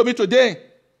listening to me today.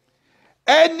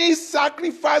 Any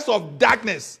sacrifice of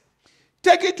darkness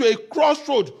taken to a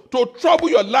crossroad to trouble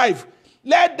your life,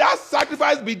 let that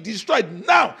sacrifice be destroyed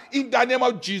now in the name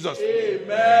of Jesus.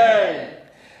 Amen.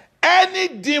 Any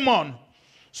demon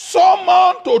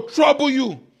summoned to trouble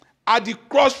you at the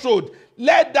crossroad,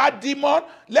 let that demon,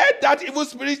 let that evil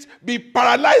spirit be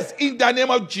paralyzed in the name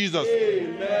of Jesus.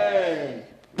 Amen.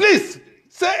 Please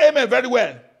say amen very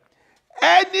well.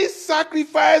 Any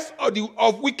sacrifice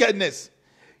of wickedness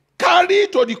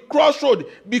carried to the crossroad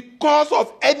because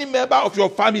of any member of your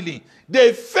family,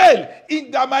 they fail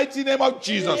in the mighty name of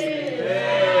Jesus.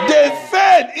 Amen. They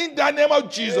fail in the name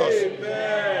of Jesus.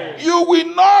 Amen. You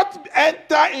will not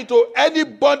enter into any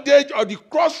bondage of the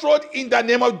crossroad in the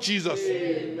name of Jesus.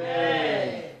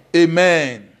 Amen.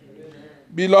 Amen.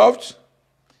 Beloved,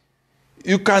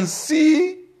 you can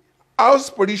see how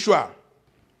spiritual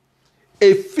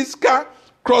a physical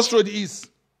crossroad is.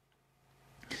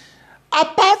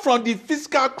 Apart from the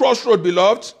physical crossroad,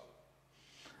 beloved,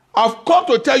 I've come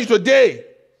to tell you today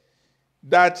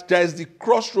that there is the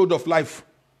crossroad of life.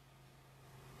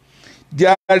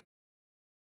 There is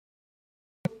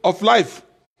of life.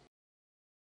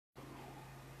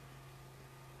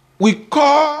 We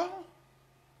call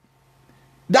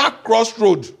that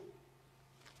crossroad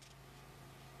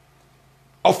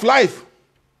of life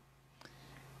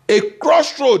a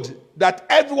crossroad that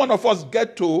every one of us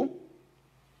get to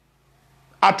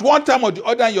at one time or the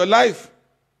other in your life.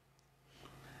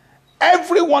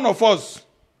 Every one of us,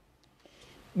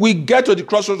 we get to the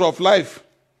crossroads of life.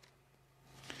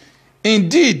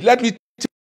 Indeed, let me tell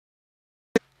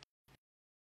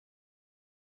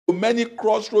you many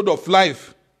crossroads of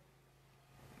life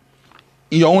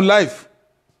in your own life.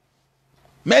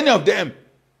 Many of them.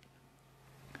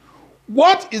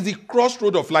 What is the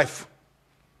crossroad of life?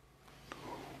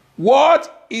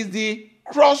 What is the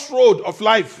crossroad of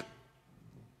life?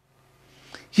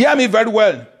 Hear me very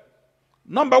well.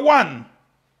 Number one,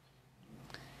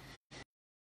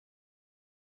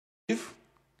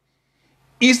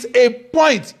 is a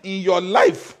point in your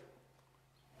life.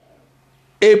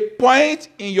 A point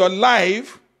in your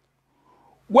life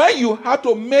when you have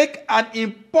to make an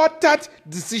important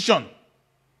decision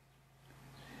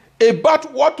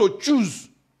about what to choose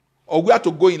or where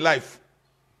to go in life.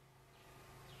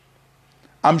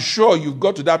 I'm sure you've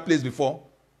got to that place before.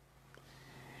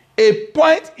 A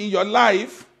point in your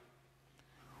life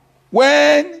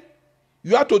when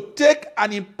you have to take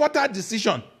an important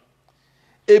decision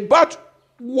about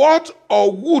what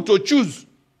or who to choose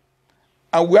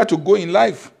and where to go in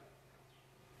life.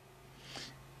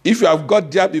 If you have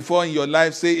got there before in your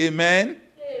life, say amen.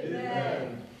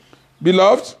 Amen.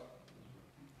 Beloved.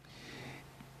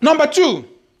 Number 2,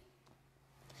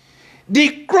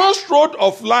 the crossroad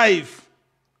of life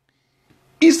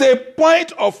is a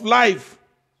point of life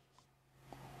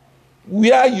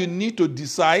where you need to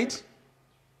decide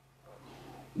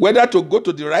whether to go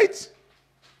to the right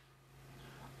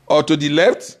or to the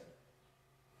left,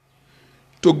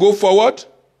 to go forward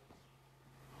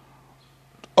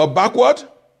or backward,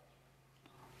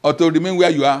 or to remain where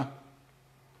you are.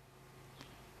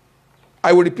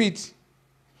 I will repeat.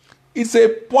 It's a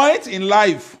point in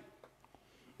life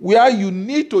where you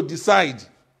need to decide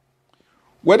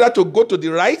whether to go to the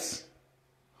right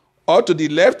or to the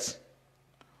left,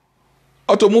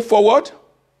 or to move forward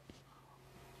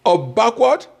or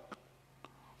backward,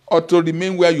 or to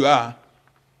remain where you are.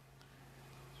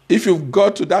 If you've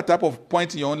got to that type of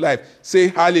point in your own life, say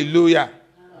hallelujah.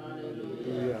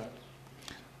 Hallelujah.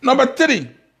 Number 3,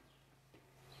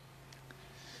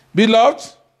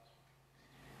 beloved,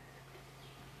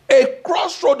 a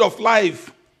crossroad of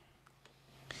life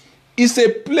is a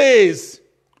place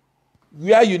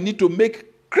where you need to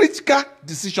make critical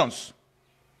decisions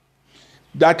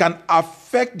that can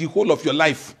affect the whole of your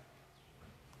life.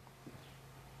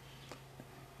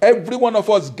 Every one of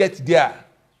us gets there.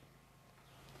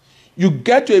 You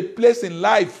get to a place in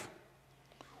life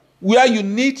where you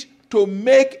need to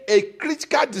make a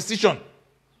critical decision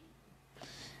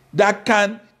that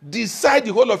can decide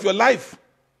the whole of your life.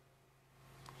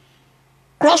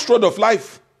 Crossroad of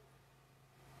life.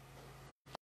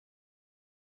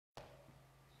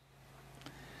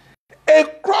 A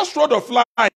crossroad of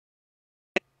life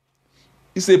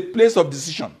is a place of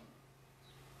decision.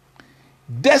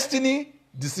 Destiny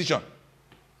decision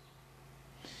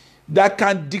that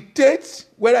can dictate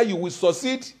whether you will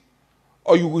succeed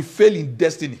or you will fail in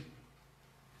destiny.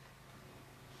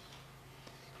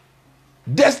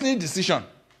 Destiny decision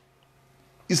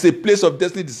is a place of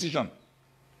destiny decision.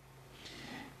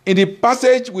 In the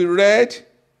passage we read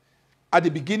at the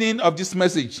beginning of this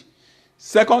message,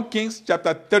 2 Kings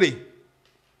chapter 3,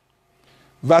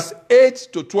 verse 8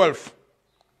 to 12,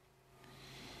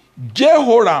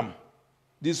 Jehoram,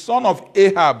 the son of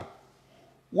Ahab,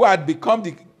 who had become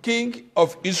the king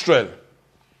of Israel,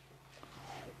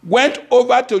 went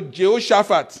over to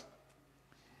Jehoshaphat,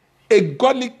 a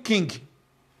godly king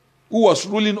who was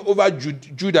ruling over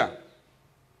Judah,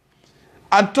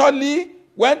 and thirdly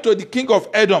went to the king of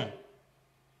Edom,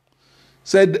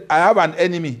 said, I have an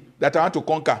enemy that I want to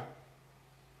conquer.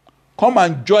 Come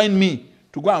and join me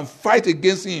to go and fight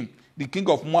against him, the king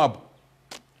of Moab.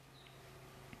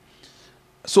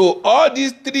 So all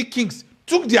these 3 kings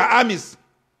took their armies.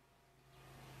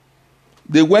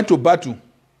 They went to battle.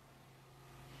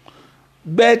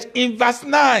 But in verse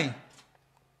 9,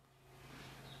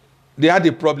 they had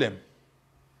a problem.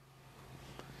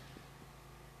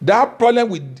 That problem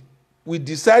will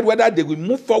decide whether they will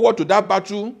move forward to that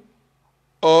battle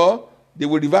or they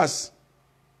will reverse.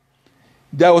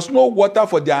 There was no water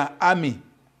for their army,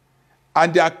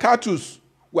 and their cattle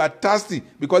were thirsty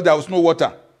because there was no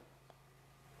water.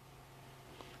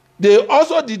 They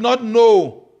also did not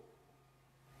know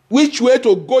which way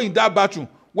to go in that battle,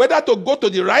 whether to go to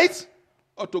the right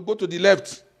or to go to the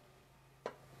left.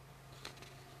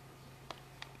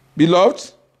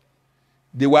 Beloved,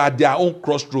 they were at their own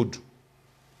crossroad.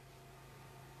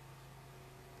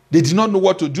 They did not know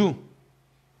what to do.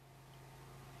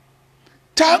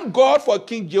 Thank God for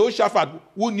King Jehoshaphat,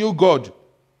 who knew God.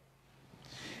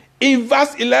 In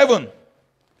verse 11,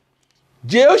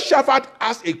 Jehoshaphat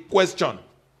asked a question.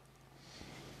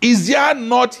 Is there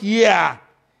not here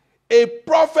a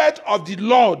prophet of the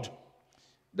Lord,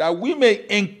 that we may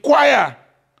inquire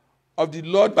of the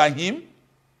Lord by him?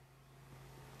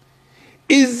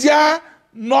 Is there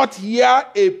not here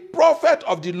a prophet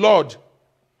of the Lord,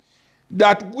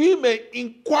 that we may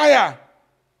inquire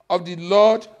of the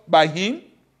Lord by him?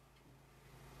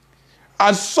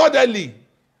 And suddenly,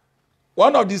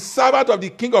 one of the servants of the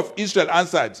king of Israel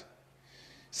answered,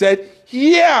 said,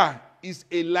 here is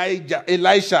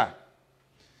Elisha,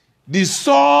 the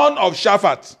son of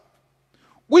Shaphat,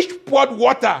 which poured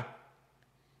water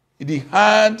in the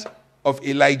hand of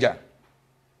Elijah.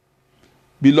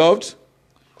 Beloved,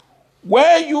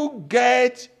 when you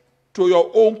get to your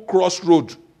own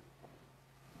crossroad,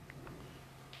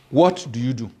 what do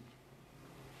you do?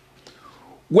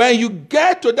 When you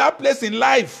get to that place in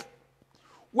life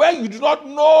when you do not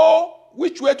know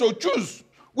which way to choose,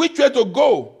 which way to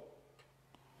go,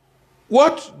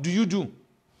 what do you do?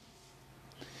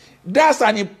 That's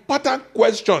an important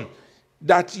question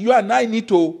that you and I need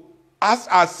to ask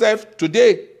ourselves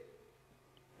today.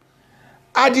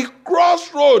 At the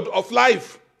crossroad of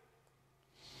life,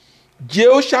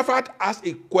 Jehoshaphat asked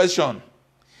a question.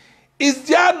 Is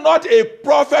there not a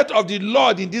prophet of the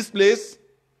Lord in this place,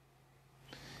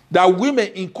 that we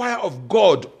may inquire of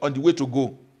God on the way to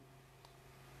go?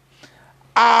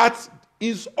 At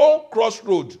his own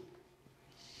crossroad,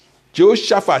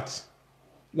 Jehoshaphat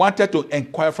wanted to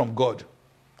inquire from God.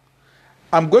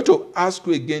 I'm going to ask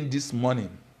you again this morning,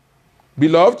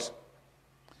 beloved,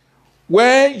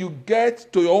 when you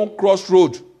get to your own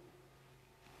crossroad,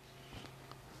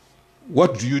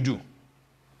 what do you do?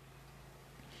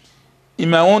 In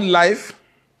my own life,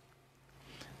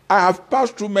 I have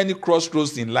passed through many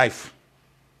crossroads in life.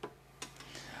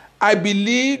 I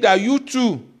believe that you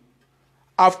too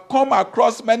have come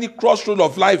across many crossroads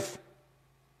of life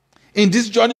in this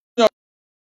journey.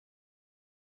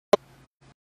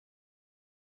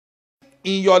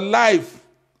 In your life,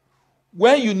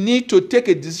 when you need to take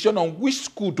a decision on which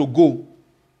school to go,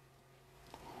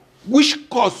 which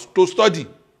course to study,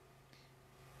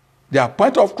 there are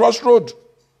points of crossroad.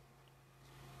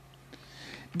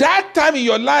 That time in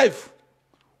your life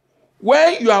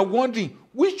when you are wondering,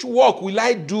 which work will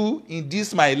I do in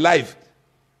this my life?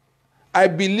 I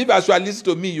believe as you are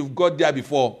listening to me, you've got there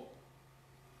before.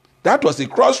 That was a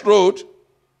crossroad.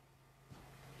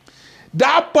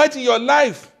 That point in your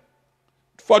life,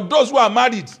 for those who are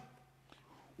married,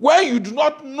 when you do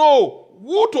not know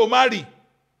who to marry,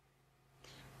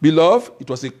 beloved, it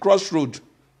was a crossroad.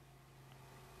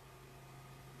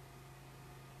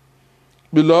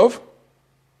 Beloved,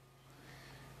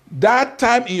 that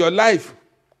time in your life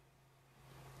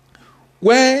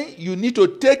when you need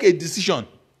to take a decision,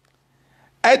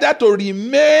 either to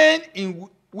remain in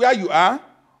where you are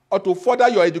or to further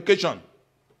your education,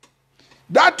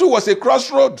 that too was a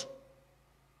crossroad.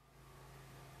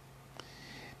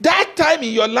 That time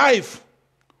in your life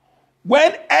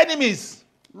when enemies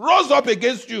rose up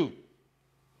against you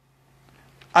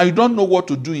and you don't know what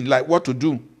to do in life, what to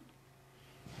do,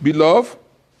 beloved,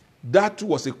 that too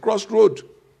was a crossroad.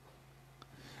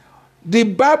 The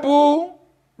Bible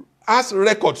has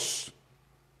records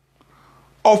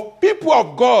of people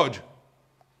of God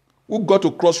who got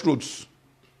to crossroads.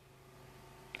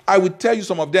 I will tell you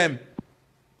some of them.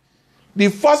 The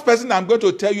first person I'm going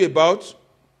to tell you about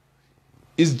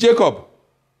is Jacob.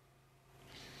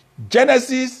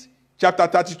 Genesis chapter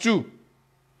 32,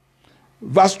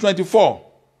 verse 24.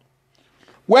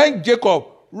 When Jacob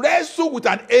wrestled with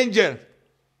an angel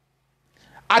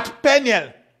at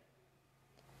Peniel,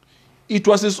 it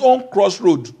was his own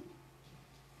crossroad.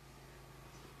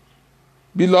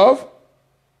 Beloved,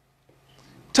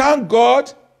 thank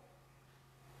God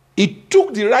he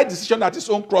took the right decision at his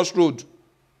own crossroad.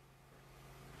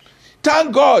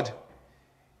 Thank God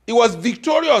he was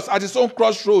victorious at his own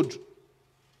crossroad.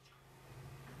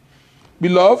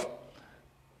 Beloved,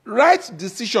 right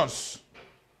decisions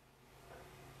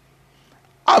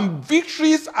and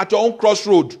victories at your own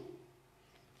crossroad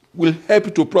will help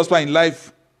you to prosper in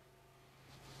life.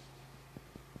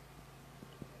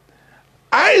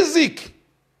 Isaac,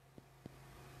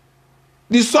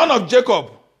 the son of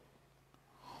Jacob,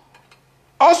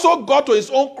 also got to his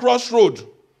own crossroad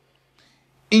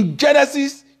in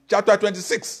Genesis chapter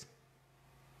 26.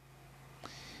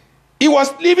 He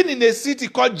was living in a city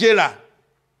called Gerar,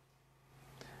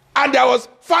 and there was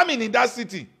famine in that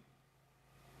city.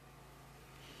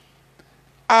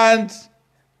 And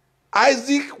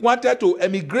Isaac wanted to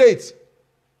emigrate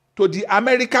to the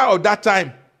America of that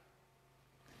time.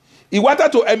 He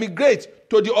wanted to emigrate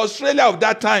to the Australia of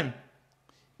that time.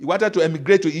 He wanted to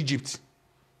emigrate to Egypt.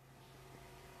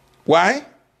 Why?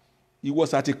 He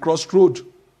was at a crossroad.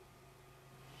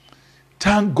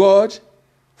 Thank God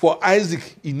for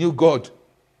Isaac, he knew God.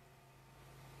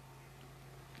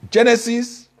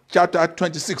 Genesis chapter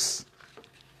 26.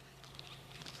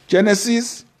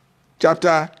 Genesis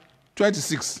chapter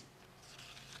 26.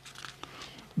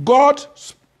 God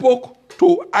spoke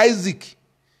to Isaac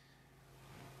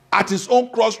at his own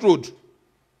crossroad.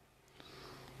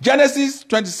 Genesis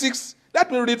 26,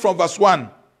 let me read from verse 1.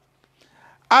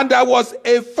 And there was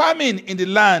a famine in the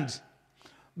land,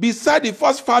 beside the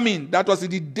first famine that was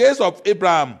in the days of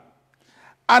Abraham.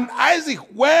 And Isaac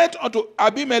went unto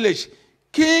Abimelech,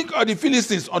 king of the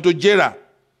Philistines, unto Gerar.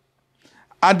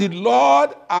 And the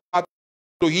Lord appeared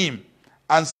to him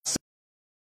and said,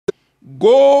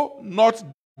 Go not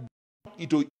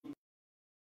into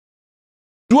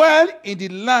dwell in the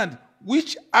land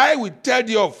which I will tell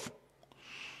thee of.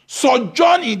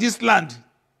 Sojourn in this land,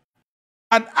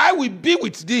 and I will be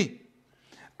with thee,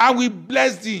 and will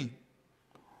bless thee.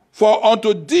 For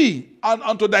unto thee and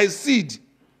unto thy seed,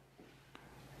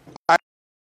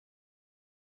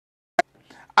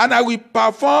 and I will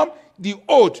perform the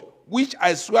oath which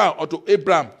I swore unto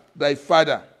Abraham thy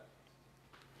father.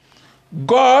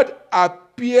 God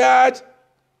appeared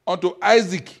unto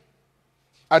Isaac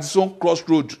at his own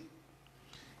crossroad.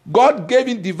 God gave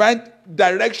him divine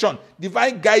direction,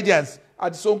 divine guidance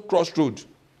at his own crossroad.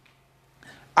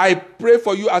 I pray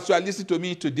for you as you are listening to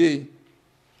me today.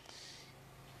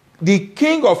 The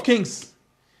King of Kings,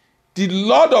 the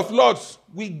Lord of Lords,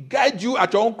 will guide you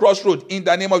at your own crossroad in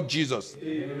the name of Jesus.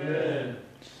 Amen.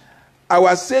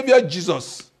 Our Savior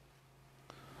Jesus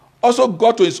also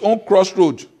got to his own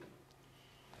crossroad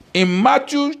in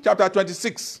Matthew chapter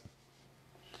 26,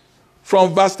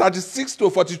 from verse 36 to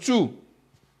 42.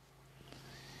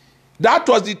 That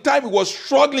was the time he was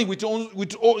struggling with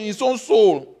his own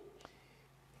soul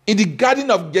in the Garden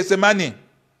of Gethsemane.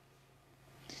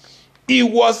 He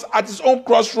was at his own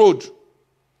crossroad.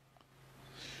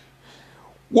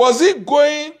 Was he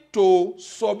going to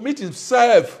submit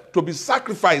himself to be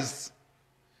sacrificed?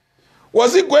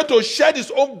 Was he going to shed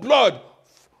his own blood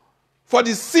for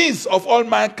the sins of all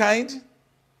mankind?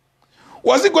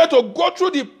 Was he going to go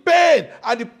through the pain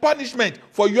and the punishment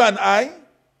for you and I?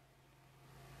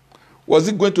 Was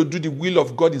he going to do the will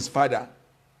of God his Father?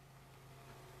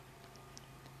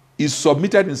 He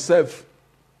submitted himself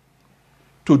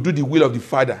to do the will of the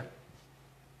Father.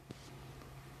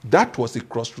 That was a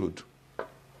crossroad.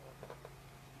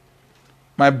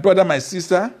 My brother, my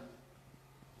sister,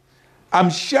 I'm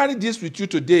sharing this with you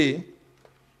today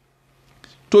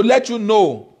to let you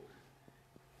know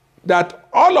that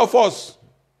all of us,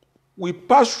 we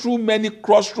pass through many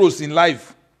crossroads in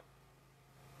life.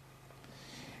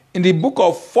 In the book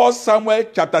of 1 Samuel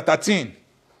chapter 13,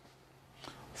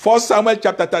 1 Samuel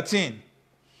chapter 13,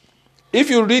 if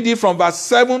you read it from verse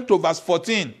 7 to verse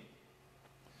 14,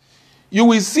 you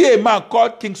will see a man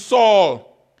called King Saul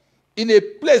in a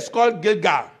place called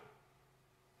Gilgal.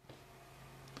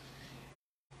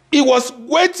 He was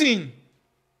waiting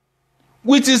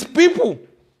with his people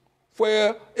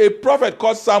for a prophet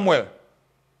called Samuel.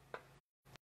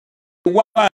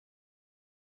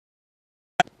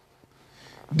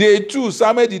 Day 2,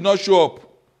 Samuel did not show up.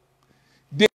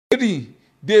 Day 3,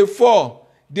 day 4,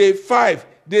 day 5,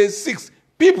 day 6,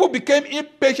 people became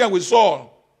impatient with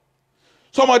Saul.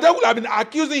 Some of them would have been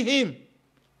accusing him.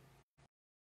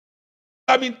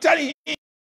 I've been telling him,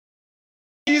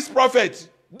 this prophet,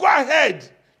 go ahead,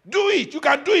 do it. You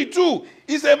can do it too.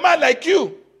 He's a man like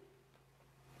you.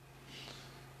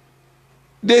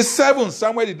 Day 7,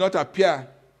 Samuel did not appear.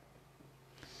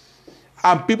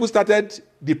 And people started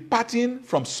departing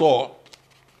from Saul.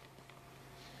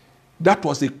 That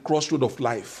was a crossroad of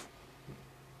life.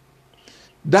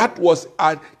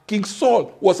 King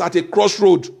Saul was at a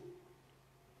crossroad.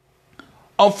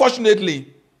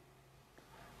 Unfortunately,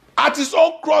 at his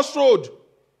own crossroad,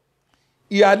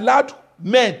 he allowed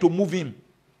men to move him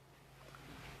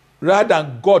rather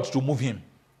than God to move him.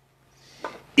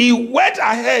 He went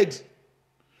ahead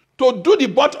to do the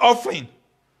burnt offering,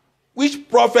 which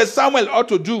Prophet Samuel ought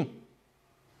to do.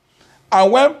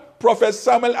 And when Prophet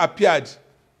Samuel appeared,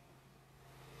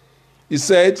 he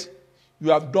said,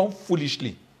 "You have done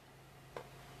foolishly."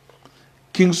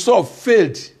 King Saul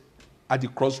failed at the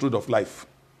crossroad of life.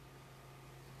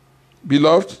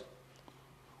 Beloved,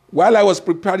 while I was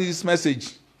preparing this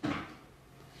message,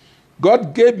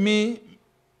 God gave me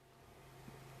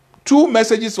 2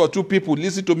 messages for 2 people.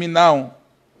 Listen to me now.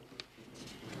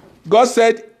 God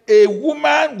said, a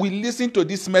woman will listen to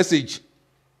this message.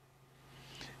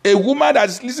 A woman that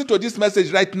is listening to this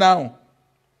message right now,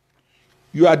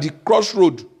 you are at the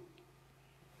crossroad.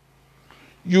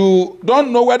 You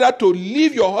don't know whether to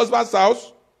leave your husband's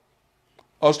house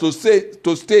or to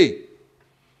stay.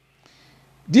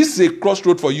 This is a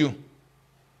crossroad for you.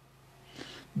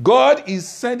 God is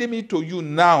sending me to you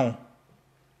now.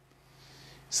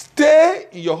 Stay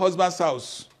in your husband's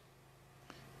house.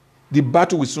 The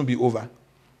battle will soon be over.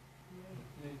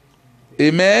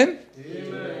 Amen?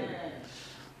 Amen.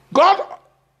 God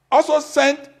also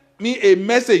sent me a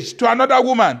message to another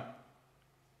woman.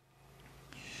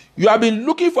 You have been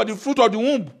looking for the fruit of the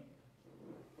womb.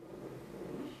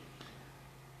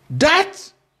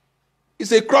 That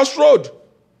is a crossroad.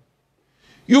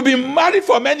 You've been married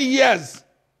for many years,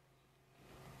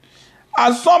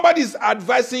 and somebody is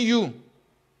advising you.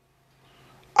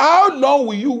 How long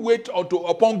will you wait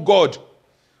upon God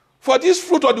for this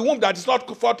fruit of the womb that is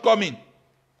not forthcoming?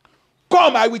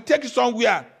 Come, I will take you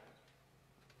somewhere.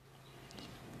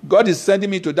 God is sending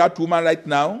me to that woman right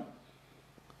now.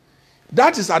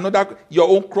 That is another, your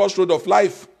own crossroad of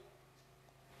life.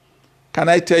 Can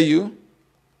I tell you?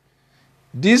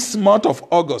 This month of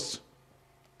August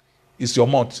is your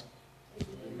month.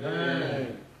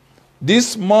 Amen.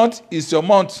 This month is your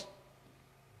month.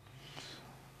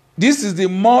 This is the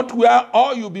month where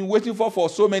all you've been waiting for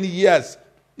so many years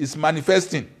is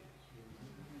manifesting.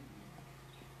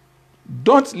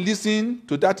 Don't listen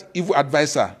to that evil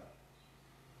advisor.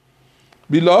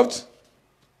 Beloved,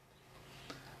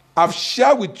 I've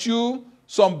shared with you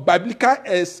some biblical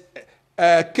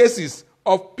cases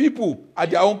of people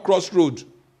at their own crossroad.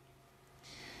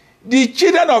 The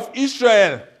children of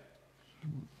Israel,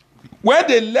 when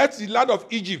they left the land of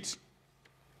Egypt,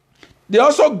 they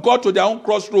also got to their own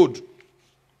crossroad.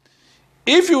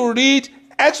 If you read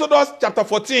Exodus chapter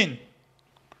 14,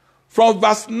 from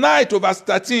verse 9 to verse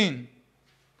 13,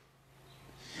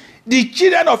 the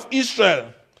children of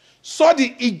Israel saw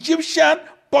the Egyptian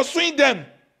pursuing them.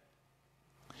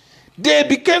 They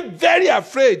became very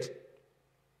afraid.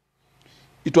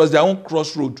 It was their own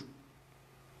crossroad.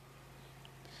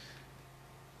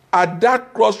 At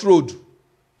that crossroad,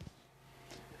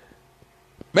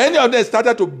 many of them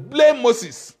started to blame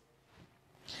Moses.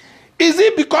 Is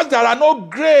it because there are no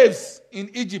graves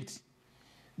in Egypt?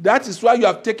 That is why you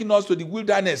have taken us to the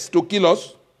wilderness to kill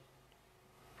us?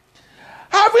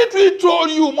 Haven't we told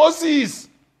you, Moses,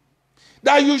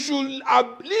 that you should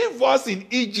leave us in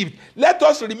Egypt? Let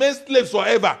us remain slaves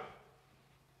forever.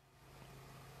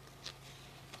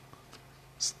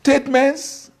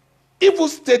 Statements, evil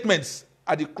statements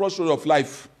at the crossroad of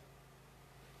life.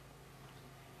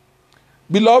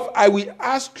 Beloved, I will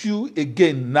ask you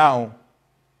again now.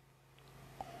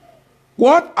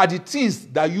 What are the things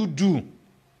that you do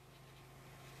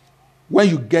when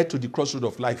you get to the crossroad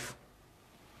of life?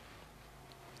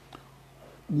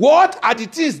 What are the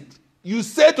things you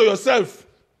say to yourself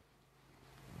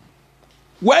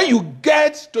when you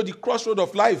get to the crossroad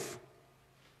of life?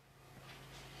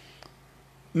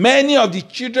 Many of the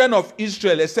children of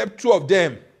Israel, except two of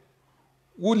them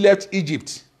who left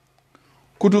Egypt,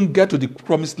 couldn't get to the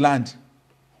promised land.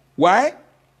 Why?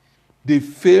 They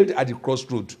failed at the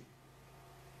crossroad.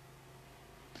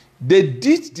 They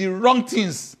did the wrong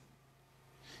things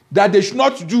that they should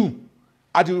not do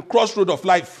at the crossroad of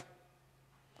life.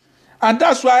 And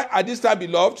that's why at this time,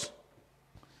 beloved,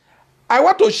 I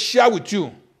want to share with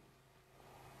you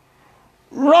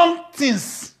wrong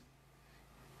things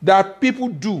that people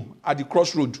do at the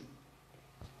crossroad.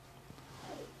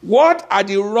 What are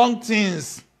the wrong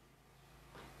things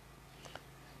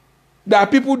that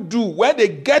people do when they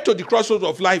get to the crossroads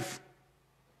of life?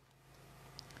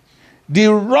 The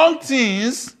wrong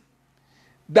things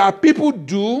that people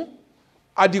do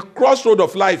at the crossroad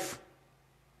of life.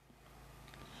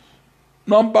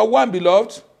 Number one,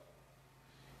 beloved,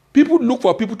 people look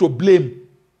for people to blame.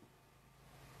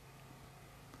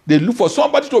 They look for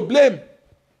somebody to blame.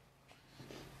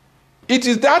 It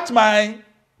is that my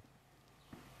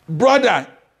brother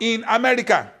in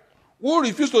America who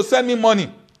refused to send me money.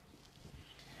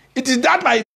 It is that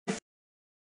my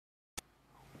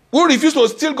who refused to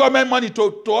steal government money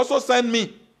to also send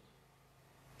me.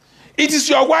 It is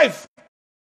your wife,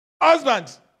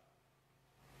 husband.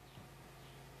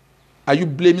 Are you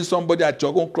blaming somebody at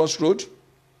your own crossroad?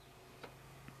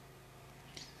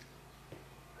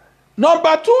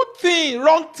 Number two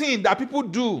wrong thing that people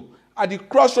do at the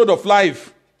crossroad of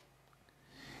life.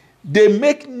 They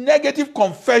make negative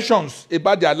confessions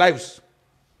about their lives.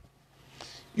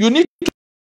 You need to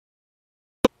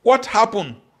know what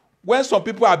happened when some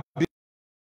people are.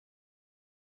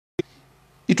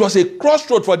 It was a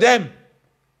crossroad for them.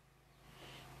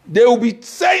 They will be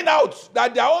saying out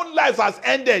that their own life has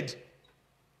ended.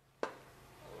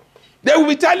 They will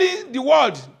be telling the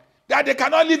world that they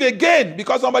cannot live again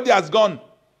because somebody has gone.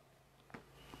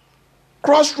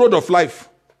 Crossroad of life.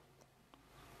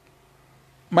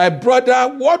 My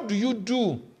brother, what do you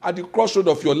do at the crossroad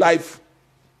of your life?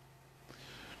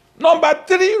 Number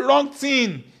three wrong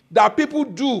thing that people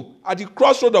do at the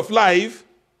crossroad of life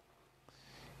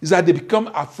is that they become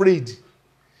afraid.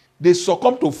 They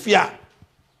succumb to fear.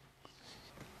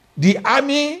 The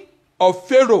army of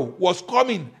Pharaoh was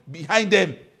coming behind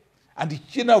them, and the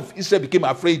children of Israel became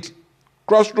afraid.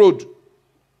 Crossroad.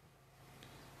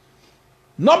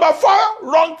 Number four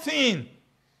wrong thing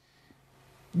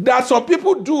that some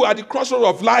people do at the crossroad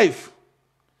of life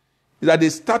is that they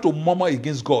start to murmur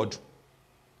against God.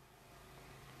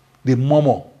 They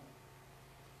murmur.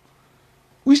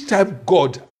 Which type of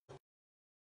God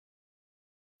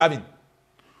having?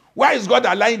 Why is God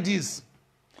allowing this?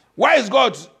 Why is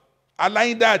God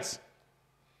allowing that?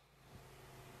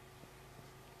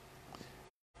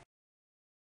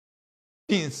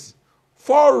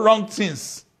 Four wrong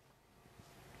things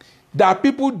that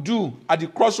people do at the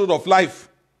crossroad of life.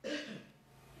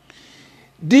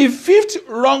 The fifth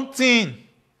wrong thing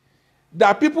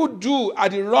that people do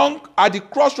at the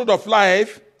crossroad of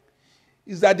life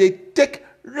is that they take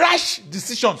rash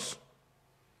decisions.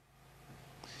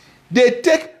 They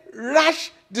take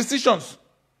rash decisions.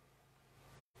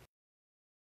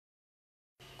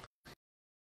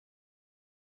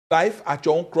 Life at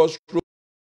your own crossroad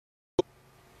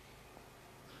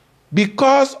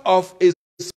because of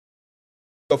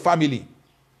your family.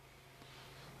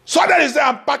 Suddenly say,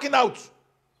 I'm packing out.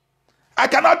 I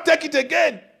cannot take it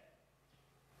again.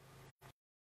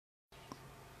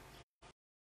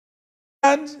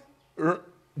 And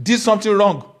did something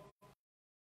wrong.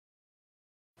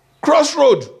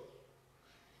 Crossroad.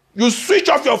 You switch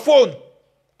off your phone.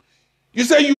 You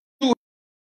say you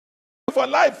for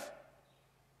life.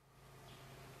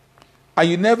 And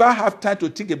you never have time to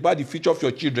think about the future of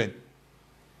your children.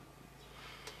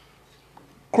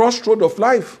 Crossroad of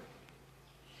life.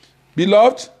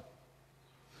 Beloved,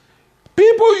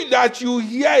 people that you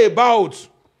hear about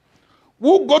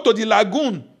who go to the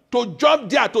lagoon to jump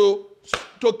there to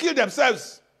kill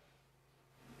themselves,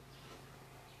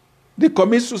 they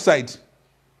commit suicide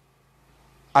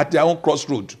at their own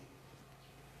crossroad.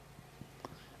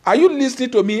 Are you listening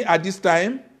to me at this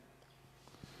time?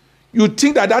 You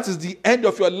think that is the end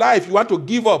of your life. You want to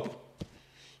give up.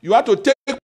 You want to take.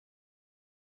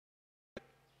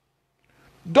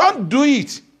 Don't do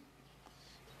it.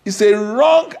 It's a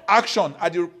wrong action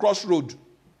at the crossroad.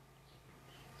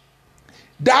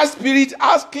 That spirit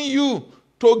asking you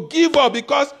to give up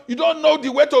because you don't know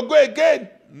the way to go again.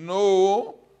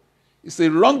 No. It's a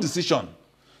wrong decision.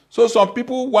 So some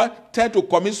people tend to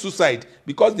commit suicide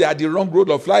because they are the wrong road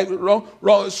of life, wrong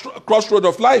crossroad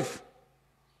of life.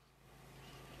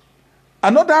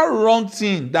 Another wrong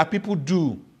thing that people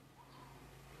do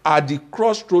at the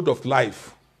crossroad of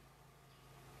life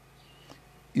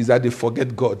is that they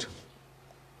forget God.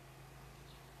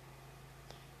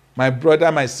 My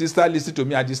brother, my sister, listen to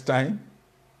me at this time.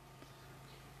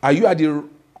 Are you at the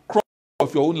crossroad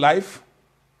of your own life?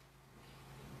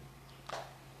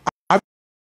 Have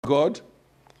you God?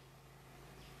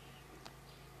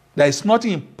 There is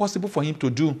nothing impossible for him to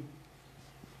do.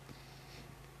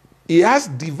 He has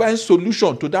divine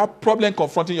solution to that problem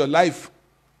confronting your life.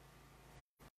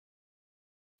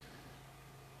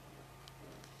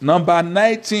 Number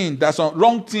 19, that's a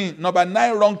wrong thing. Number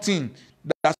 9 wrong thing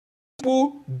that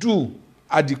people do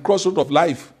at the crossroad of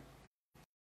life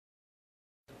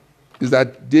is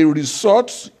that they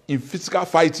resort in physical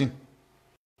fighting.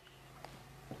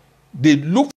 They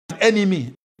look for an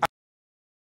enemy and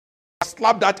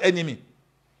slap that enemy.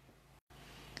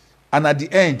 And at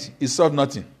the end, it solved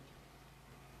nothing.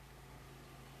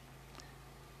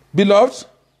 Beloved,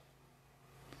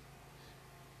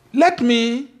 let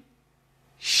me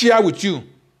share with you.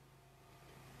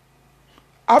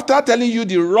 After telling you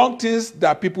the wrong things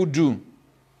that people do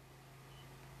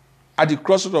at the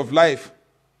crossroads of life,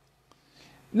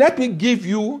 let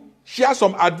me share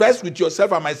some advice with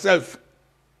yourself and myself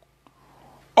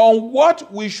on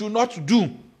what we should not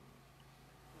do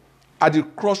at the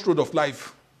crossroad of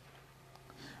life.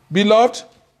 Beloved,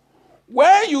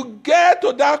 when you get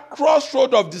to that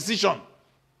crossroad of decision,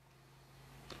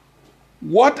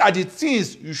 what are the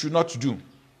things you should not do?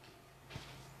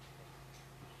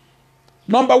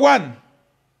 Number 1,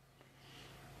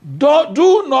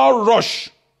 do not rush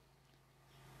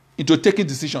into taking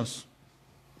decisions.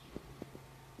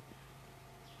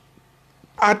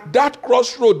 At that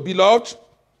crossroad, beloved,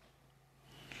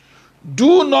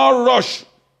 do not rush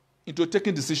into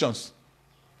taking decisions.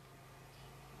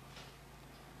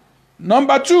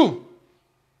 Number 2,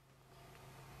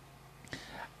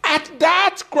 at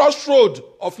that crossroad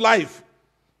of life,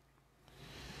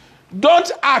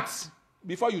 don't act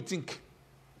before you think.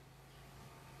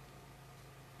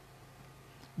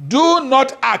 Do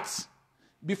not act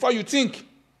before you think.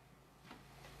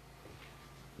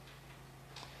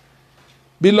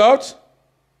 Beloved,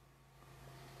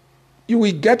 you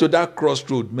will get to that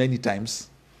crossroad many times.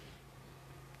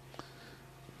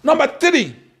 Number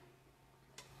 3,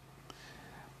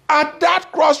 at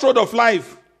that crossroad of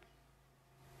life,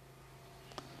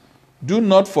 do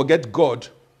not forget God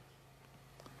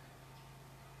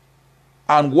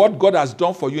and what God has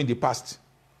done for you in the past.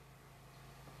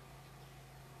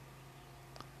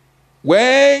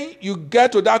 When you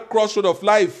get to that crossroad of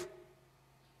life,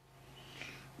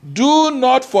 do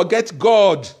not forget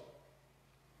God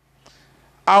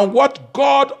and what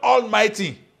God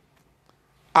Almighty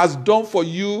has done for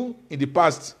you in the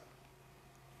past.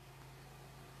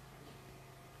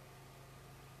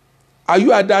 Are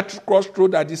you at that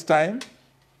crossroad at this time?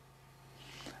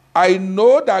 I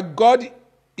know that God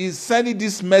is sending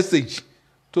this message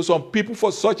to some people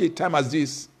for such a time as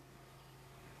this.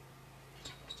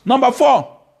 Number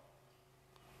 4,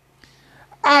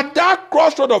 at that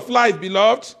crossroad of life,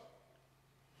 beloved,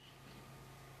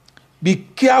 be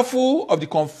careful of the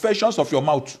confessions of your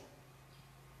mouth.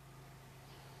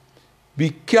 Be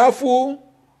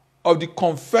careful of the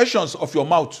confessions of your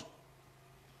mouth.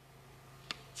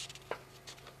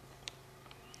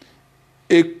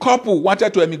 A couple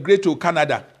wanted to emigrate to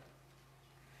Canada.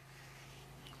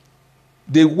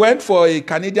 They went for a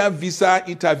Canadian visa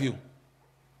interview.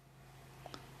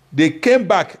 They came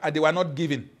back and they were not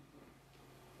given.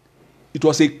 It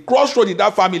was a crossroad in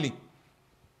that family.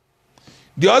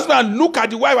 The husband looked at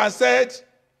the wife and said,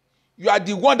 "You are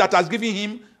the one that has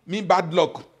given me bad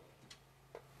luck."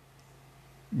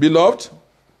 Beloved,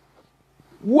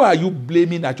 who are you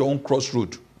blaming at your own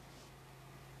crossroad?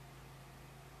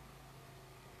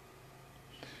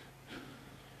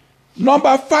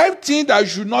 Number 5 thing that you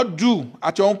should not do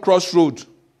at your own crossroad.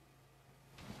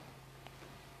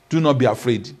 Do not be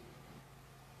afraid.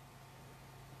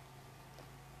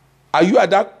 Are you at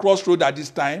that crossroad at this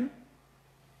time?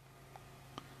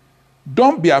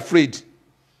 Don't be afraid.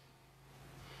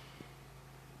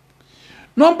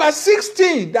 Number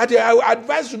 16 that I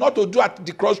advise you not to do at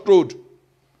the crossroad.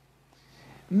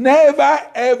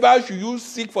 Never ever should you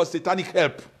seek for satanic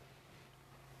help.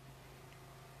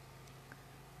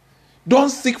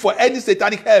 Don't seek for any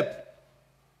satanic help.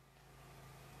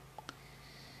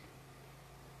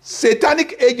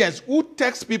 Satanic agents who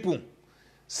text people,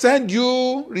 send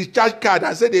you recharge card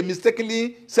and say they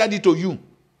mistakenly send it to you.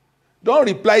 Don't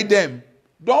reply them.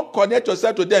 Don't connect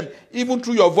yourself to them, even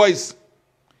through your voice.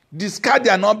 Discard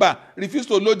their number. Refuse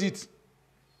to load it.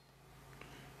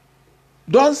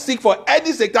 Don't seek for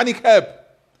any satanic help,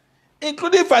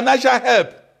 including financial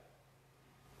help.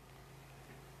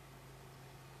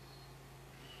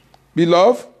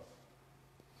 Beloved,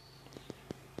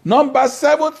 number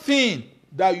 7 thing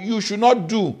that you should not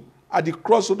do at the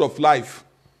crossroad of life.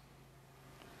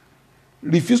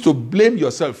 Refuse to blame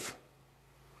yourself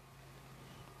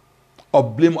or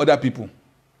blame other people.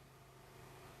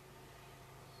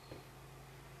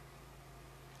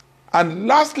 And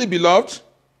lastly, beloved,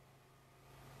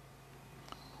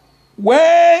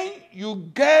 when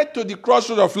you get to the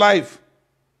crossroad of life,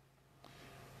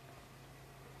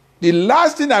 the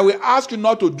last thing I will ask you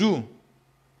not to do,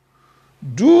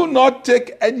 do not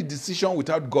take any decision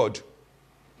without God.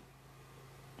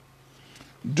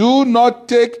 Do not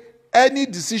take any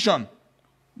decision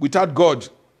without God.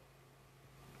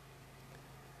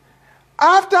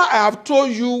 After I have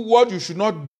told you what you should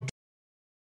not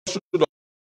do,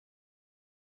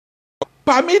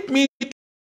 permit me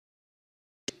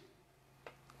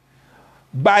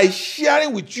by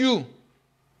sharing with you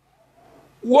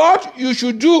what you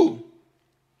should do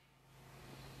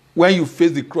when you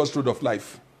face the crossroad of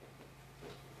life.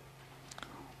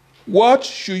 What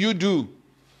should you do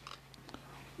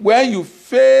when you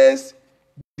face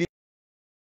the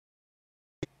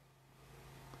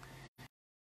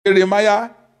Jeremiah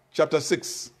chapter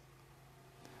 6.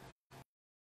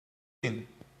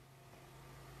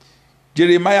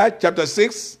 Jeremiah chapter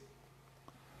 6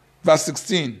 verse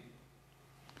 16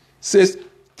 says,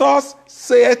 "Thus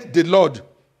saith the Lord,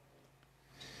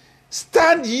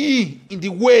 stand ye in the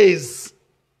ways."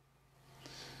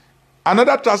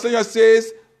 Another translation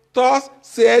says, "Thus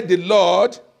saith the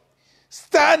Lord,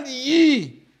 stand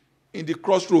ye in the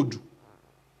crossroad,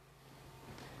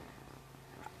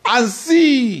 and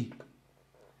see,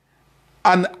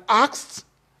 and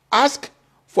ask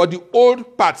for the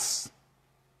old paths.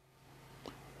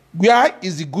 Where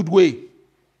is the good way?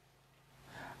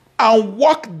 And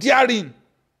walk therein,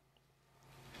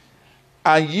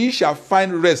 and ye shall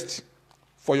find rest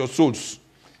for your souls."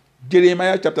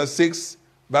 Jeremiah chapter 6,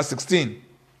 verse 16.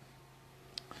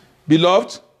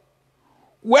 Beloved,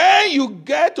 when you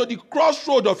get to the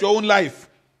crossroad of your own life,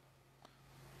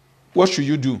 what should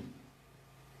you do?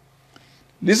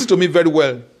 Listen to me very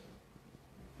well.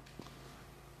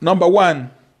 Number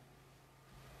 1,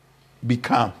 be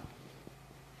calm.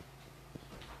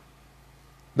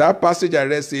 That passage I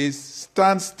read says,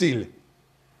 stand still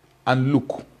and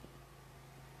look.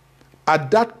 At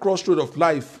that crossroad of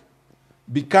life,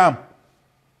 be calm.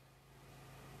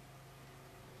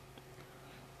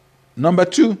 Number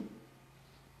 2,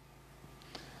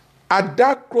 at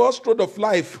that crossroad of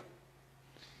life,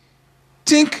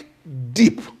 think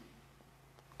deep.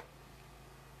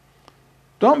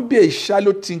 Don't be a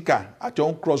shallow thinker at your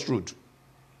own crossroad.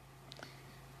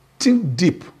 Think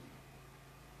deep.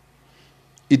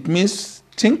 It means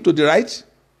think to the right,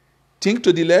 think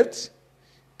to the left,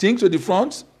 think to the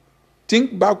front,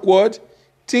 think backward,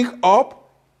 think up,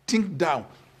 think down.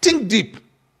 Think deep.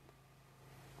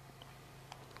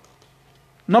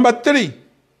 Number 3,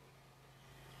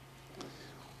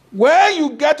 when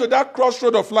you get to that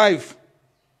crossroad of life,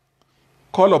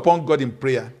 call upon God in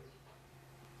prayer.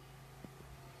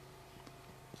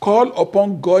 Call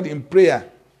upon God in prayer.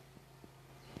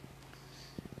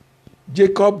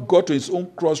 Jacob got to his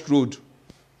own crossroad.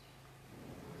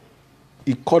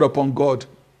 He called upon God.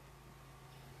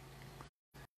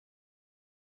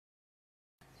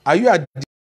 Are you at?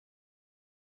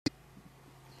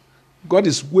 God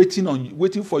is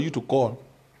waiting for you to call.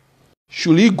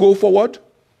 Should he go forward?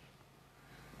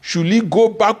 Should he go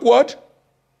backward?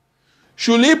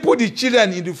 Should he put the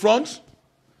children in the front?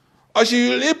 Or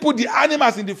should he put the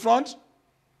animals in the front?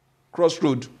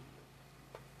 Crossroad.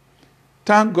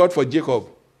 Thank God for Jacob.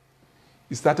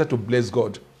 He started to bless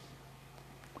God.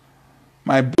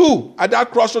 My boo, at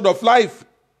that crossroad of life,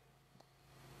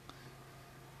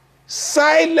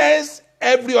 silence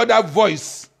every other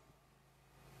voice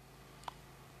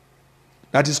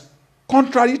that is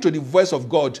contrary to the voice of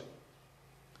God.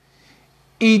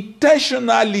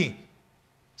 Intentionally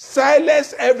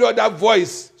silence every other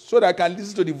voice so that I can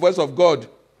listen to the voice of God.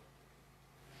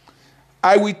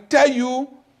 I will tell you,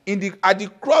 at the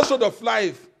crossroad of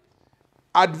life,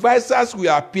 advisors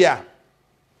will appear.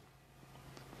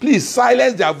 Please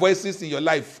silence their voices in your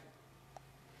life.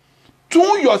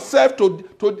 Tune yourself to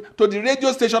the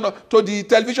radio station, to the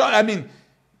television,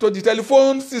 to the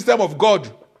telephone system of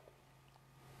God.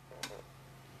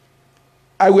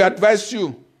 I will advise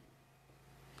you,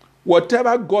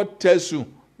 whatever God tells you,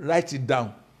 write it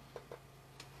down.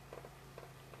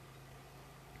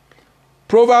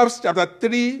 Proverbs chapter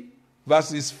 3,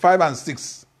 verses 5 and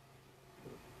 6.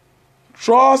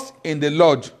 Trust in the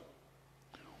Lord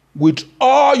with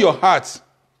all your heart,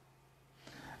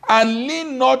 and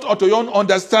lean not unto your own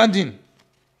understanding.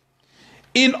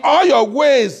 In all your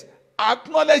ways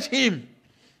acknowledge him,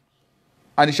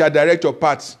 and he shall direct your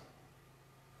paths.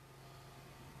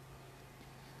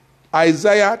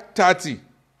 Isaiah 30,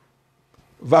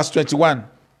 verse 21.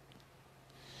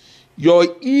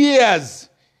 Your ears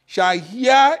shall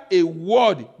hear a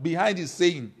word behind it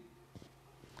saying,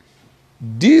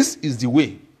 this is the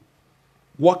way,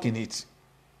 walk in it.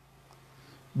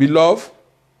 Beloved,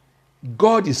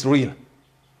 God is real.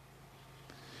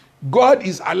 God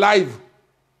is alive.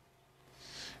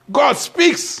 God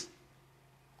speaks.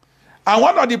 And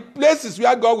one of the places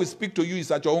where God will speak to you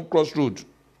is at your own crossroad.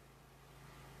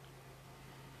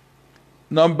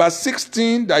 Number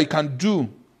 16 that you can do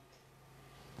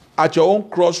at your own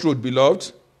crossroad,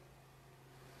 beloved,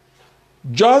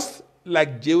 just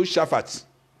like Jehoshaphat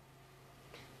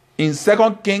in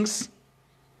 2 Kings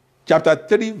chapter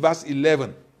 3 verse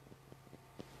 11,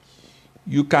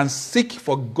 you can seek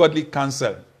for godly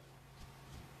counsel.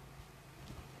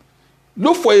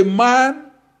 Look for a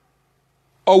man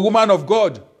or woman of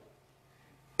God,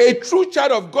 a true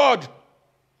child of God,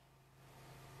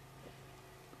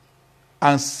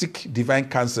 and seek divine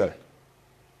counsel.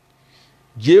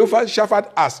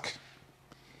 Jehoshaphat asked,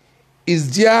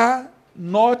 is there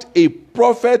not a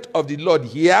prophet of the Lord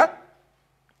here,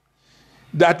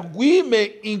 that we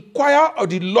may inquire of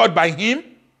the Lord by him?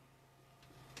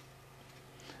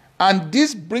 And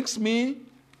this brings me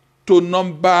to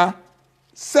number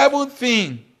 7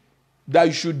 thing that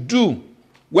you should do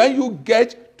when you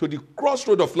get to the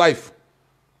crossroad of life.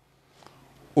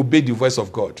 Obey the voice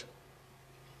of God.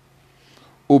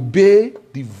 Obey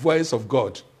the voice of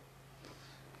God.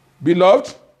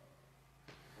 Beloved,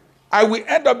 I will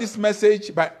end up this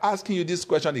message by asking you this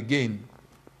question again.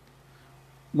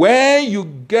 When you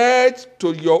get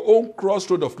to your own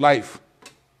crossroad of life,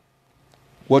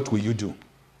 what will you do?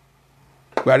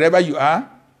 Wherever you are,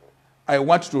 I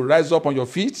want you to rise up on your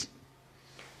feet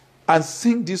and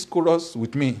sing this chorus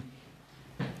with me.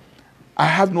 I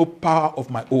have no power of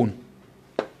my own.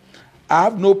 I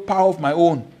have no power of my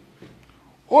own.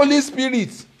 Holy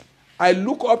Spirit, I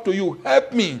look up to you.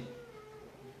 Help me.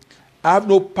 I have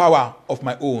no power of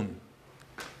my own.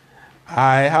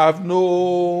 I have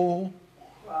no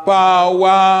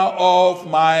power of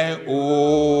my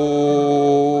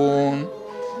own.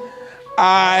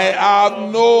 I have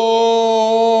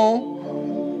no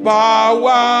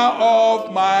power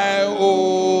of my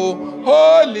own.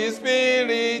 Holy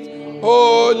Spirit,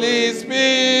 Holy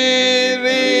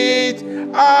Spirit,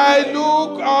 I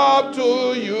look up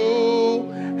to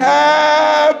you.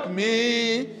 Help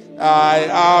me. I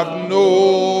have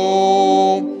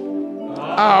no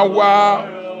power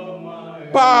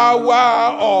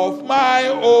of my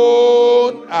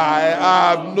own. I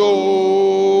have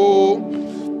no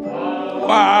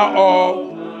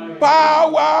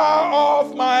power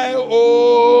of my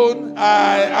own.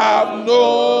 I have no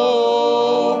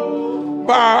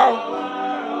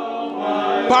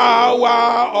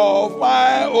power of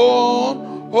my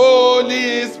own.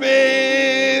 Holy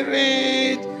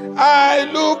Spirit, I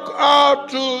look up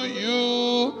to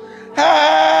you.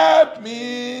 Help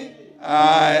me.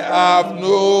 I have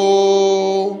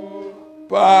no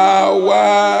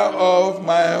power of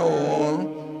my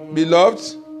own.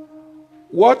 Beloved,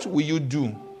 what will you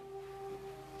do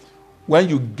when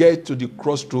you get to the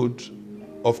crossroad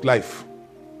of life?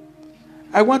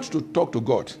 I want you to talk to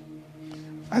God.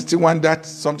 I still want that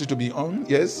something to be on.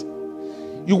 Yes.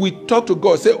 You will talk to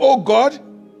God. Say, oh God,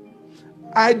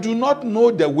 I do not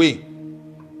know the way.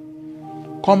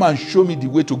 Come and show me the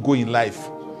way to go in life.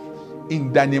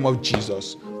 In the name of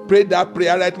Jesus. Pray that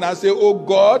prayer right now. Say, oh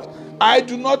God, I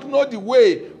do not know the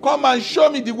way. Come and show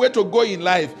me the way to go in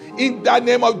life. In the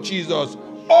name of Jesus.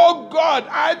 Oh God,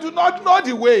 I do not know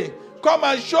the way. Come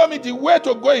and show me the way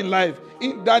to go in life.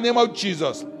 In the name of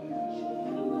Jesus.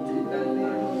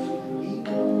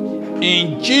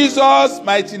 In Jesus'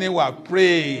 mighty name we have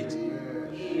prayed.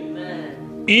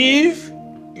 Amen. If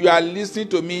you are listening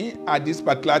to me at this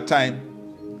particular time,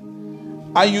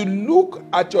 and you look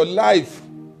at your life,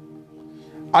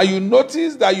 and you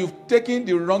notice that you've taken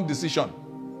the wrong decision,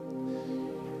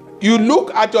 you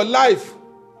look at your life,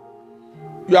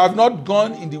 you have not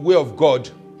gone in the way of God.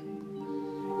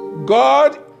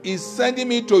 God is sending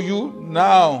me to you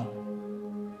now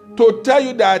to tell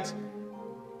you that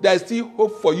there is still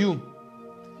hope for you.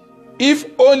 If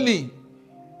only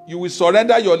you will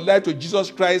surrender your life to Jesus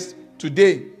Christ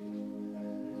today.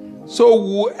 So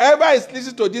whoever is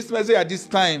listening to this message at this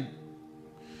time,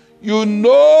 you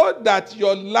know that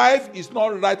your life is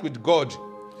not right with God.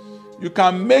 You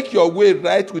can make your way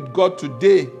right with God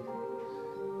today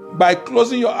by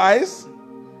closing your eyes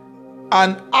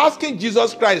and asking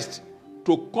Jesus Christ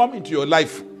to come into your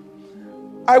life.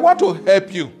 I want to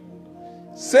help you.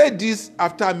 Say this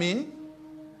after me.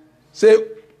 Say,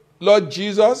 Lord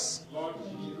Jesus,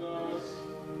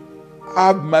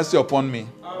 have mercy upon me.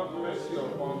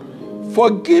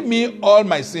 Forgive me all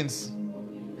my sins.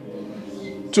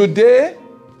 Today,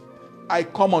 I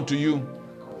come unto you.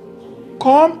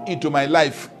 Come into my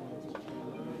life.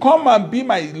 Come and be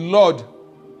my Lord.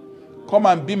 Come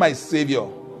and be my Savior.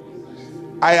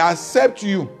 I accept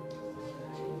you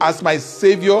as my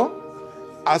Savior,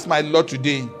 as my Lord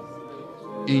today.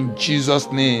 In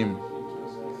Jesus' name.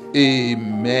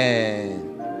 Amen.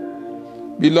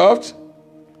 Beloved,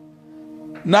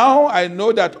 now I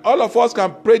know that all of us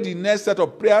can pray the next set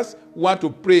of prayers we want to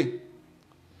pray.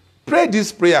 Pray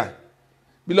this prayer.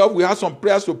 Beloved, we have some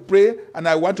prayers to pray, and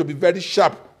I want to be very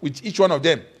sharp with each one of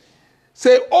them.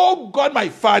 Say, oh God, my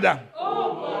Father,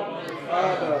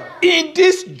 in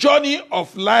this journey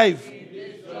of life,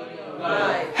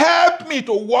 help me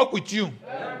to walk with you.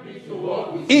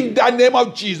 In the name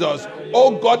of Jesus.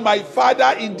 Oh God, my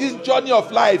Father, in this journey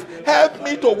of life, help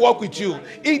me to walk with you.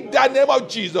 In the name of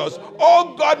Jesus.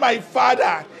 Oh God, my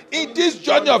Father, in this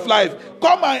journey of life,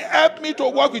 come and help me to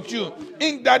walk with you.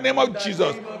 In the name of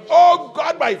Jesus. Oh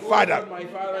God, my Father,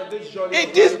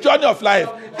 in this journey of life,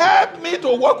 help me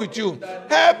to walk with you.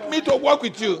 Help me to walk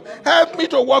with you. Help me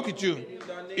to walk with you.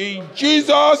 In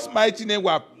Jesus' mighty name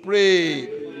we pray.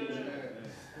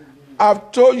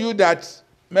 I've told you that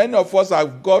many of us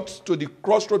have got to the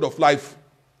crossroad of life.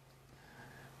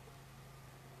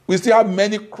 We still have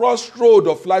many crossroads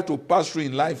of life to pass through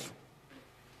in life.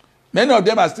 Many of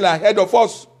them are still ahead of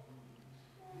us.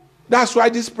 That's why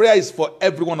this prayer is for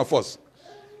every one of us.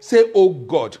 Say, oh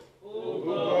God,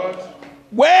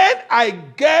 when I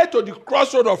get to the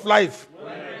crossroad of life,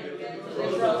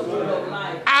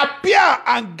 appear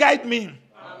and guide me.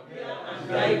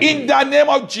 In the name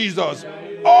of Jesus.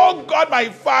 Oh God, my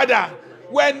Father,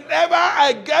 whenever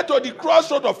I get to the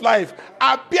crossroad of life,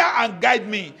 appear and guide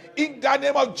me. In the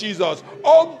name of Jesus.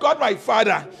 Oh God, my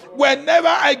Father, whenever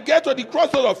I get to the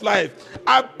crossroad of life,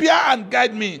 appear and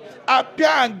guide me. Appear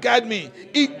and guide me.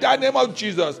 In the name of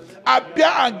Jesus. Appear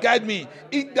and guide me.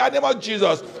 In the name of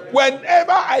Jesus.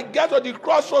 Whenever I get to the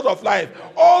crossroad of life,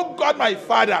 oh God, my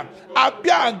Father,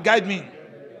 appear and guide me.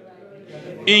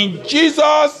 In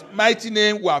Jesus' mighty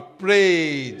name we are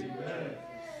prayed.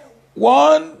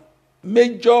 One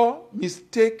major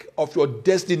mistake of your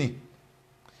destiny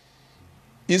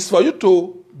is for you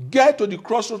to get to the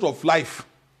crossroads of life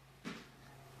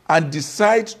and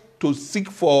decide to seek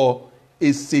for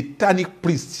a satanic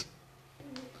priest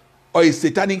or a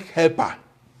satanic helper,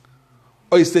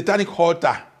 or a satanic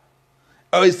altar,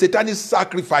 or a satanic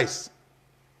sacrifice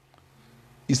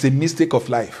is a mistake of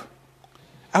life.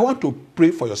 I want to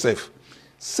pray for yourself.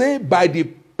 Say, by the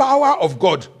power of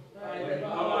God,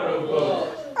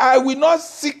 I will not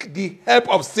seek the help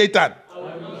of Satan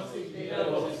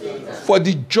for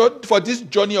this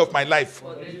journey of my life.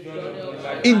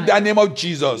 In the name of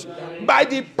Jesus. By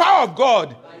the power of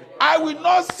God, I will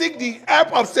not seek the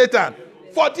help of Satan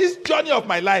for this journey of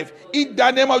my life. In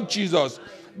the name of Jesus.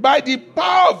 By the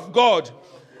power of God,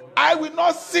 I will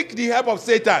not seek the help of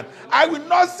Satan. I will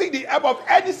not seek the help of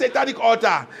any satanic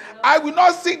altar. I will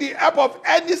not seek the help of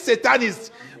any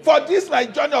satanist for this my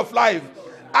journey of life.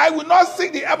 I will not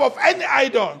seek the help of any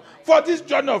idol for this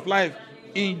journey of life.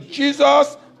 In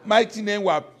Jesus' mighty name we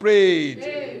are prayed.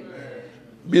 Amen.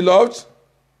 Beloved,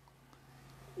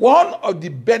 one of the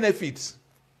benefits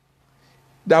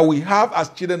that we have as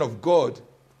children of God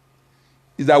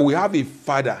is that we have a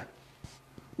Father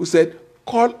who said,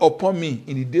 call upon me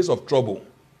in the days of trouble,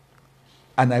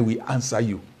 and I will answer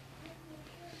you.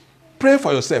 Pray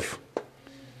for yourself.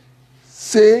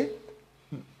 Say,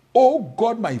 oh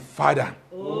God, my Father,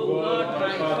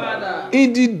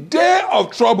 in the day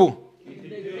of trouble,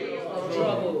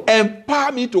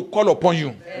 empower me to call upon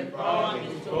you.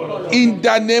 In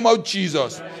the name of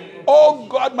Jesus. Oh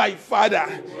God, my Father,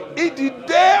 in the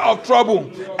day of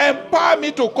trouble, empower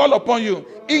me to call upon you.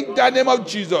 In the name of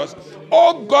Jesus.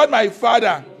 Oh God, my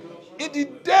Father, in the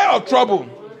day of trouble,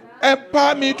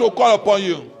 empower me to call upon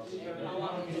you.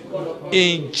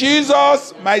 In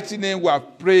Jesus' mighty name we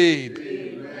have prayed.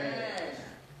 Amen.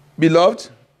 Beloved,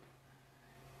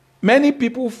 many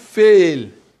people fail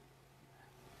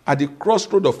at the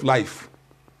crossroad of life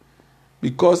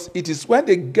because it is when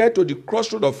they get to the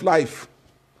crossroad of life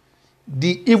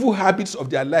the evil habits of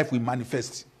their life will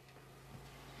manifest.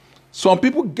 Some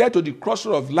people get to the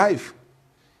crossroad of life,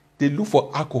 they look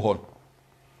for alcohol,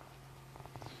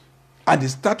 and they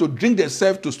start to drink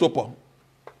themselves to stupor.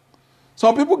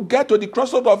 Some people get to the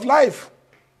crossroad of life,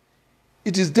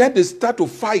 it is then they start to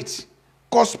fight,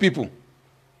 curse people,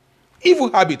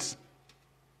 evil habits.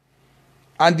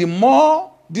 And the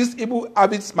more these evil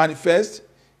habits manifest,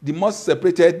 the more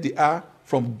separated they are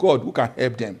from God who can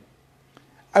help them.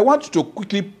 I want you to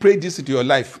quickly pray this into your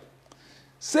life.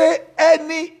 Say,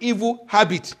 any evil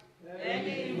habit,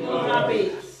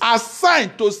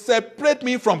 assigned to separate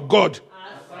me from God,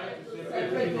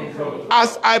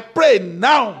 as I pray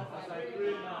now,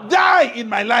 die in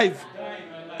my life.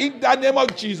 In the name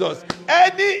of Jesus.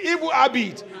 Any evil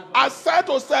habit assigned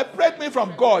to separate me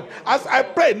from God, as I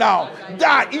pray now,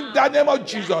 die in the name of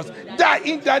Jesus. Die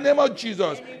in the name of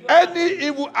Jesus. Any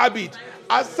evil habit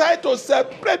assigned to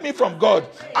separate me from God,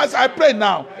 as I pray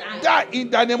now, die in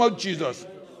the name of Jesus.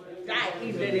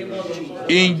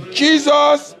 In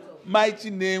Jesus' mighty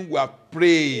name we have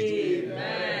prayed.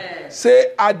 Amen.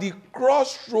 Say, at the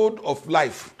crossroad of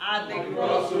life,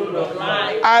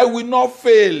 I will not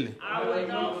fail.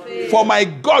 For my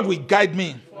God will guide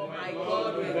me.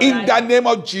 In the name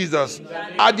of Jesus.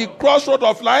 At the crossroad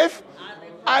of life,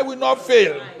 I will not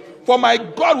fail. For my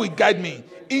God will guide me.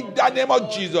 In the name of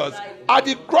Jesus. At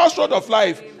the crossroad of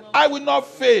life, I will not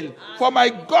fail. For my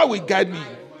God will guide me.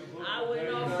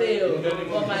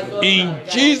 In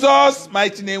Jesus'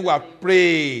 mighty name we have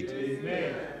prayed.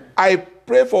 Amen. I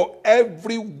pray for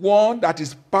everyone that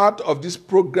is part of this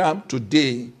program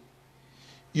today.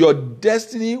 Your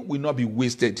destiny will not be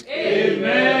wasted.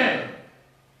 Amen.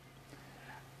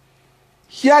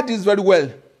 Hear this very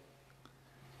well.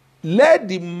 Let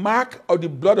the mark of the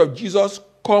blood of Jesus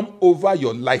come over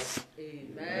your life.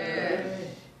 Amen.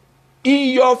 In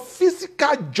your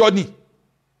physical journey,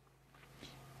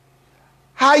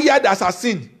 hired as a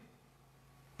sin,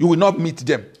 you will not meet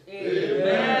them.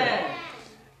 Amen.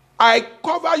 I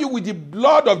cover you with the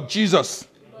blood of Jesus.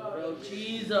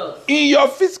 In your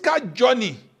physical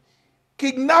journey,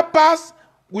 kidnappers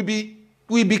will be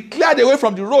cleared away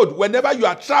from the road whenever you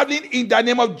are traveling in the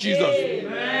name of Jesus.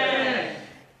 Amen.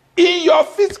 In your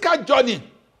physical journey,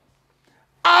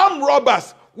 armed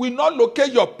robbers will not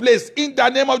locate your place in the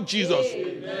name of Jesus.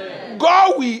 Amen.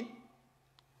 God will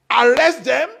arrest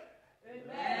them.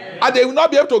 Amen. And they will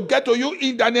not be able to get to you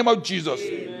in the name of Jesus.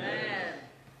 Amen.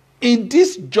 In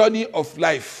this journey of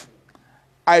life,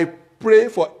 I pray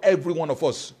for every one of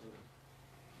us.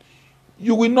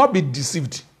 You will not be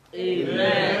deceived.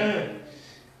 Amen.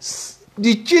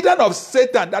 The children of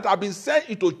Satan that have been sent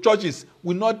into churches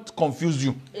will not confuse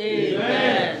you.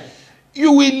 Amen.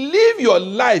 You will live your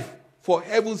life for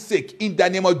heaven's sake in the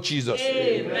name of Jesus.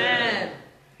 Amen.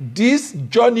 This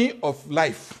journey of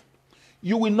life,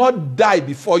 you will not die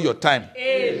before your time.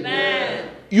 Amen.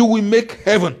 you will make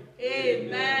heaven.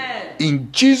 Amen.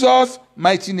 In Jesus'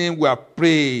 mighty name we are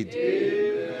prayed.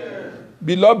 Amen.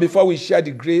 Beloved, before we share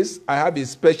the grace, I have a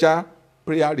special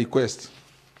prayer request.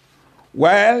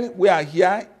 While we are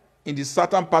here in the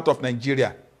southern part of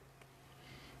Nigeria,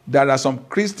 there are some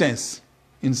Christians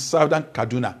in southern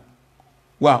Kaduna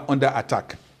who are under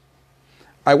attack.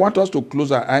 I want us to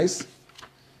close our eyes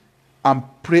and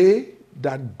pray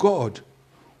that God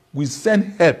will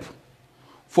send help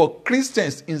for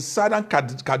Christians in southern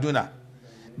Kaduna,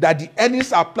 that the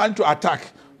enemies are planning to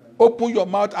attack. Open your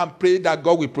mouth and pray that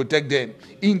God will protect them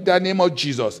in the name of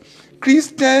Jesus.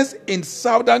 Christians in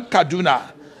southern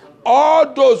Kaduna,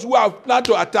 all those who have planned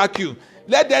to attack you,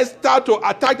 let them start to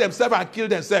attack themselves and kill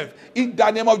themselves in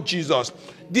the name of Jesus.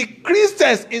 The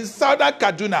Christians in southern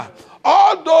Kaduna,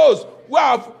 all those who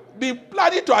have been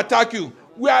planning to attack you,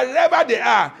 wherever they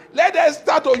are, let them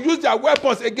start to use their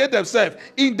weapons against themselves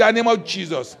in the name of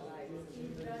Jesus.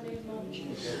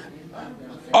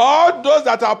 All those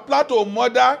that are planning to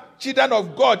murder children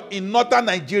of God in northern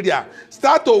Nigeria,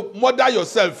 start to murder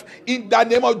yourself in the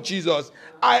name of Jesus.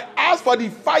 I ask for the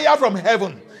fire from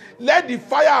heaven. Let the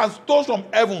fire and stones from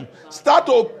heaven start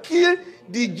to kill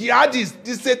the jihadists,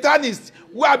 the satanists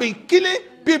who have been killing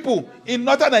people in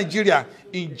northern Nigeria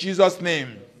in Jesus'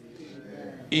 name.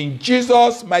 In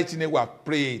Jesus' mighty name we have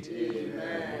prayed.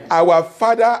 Amen. Our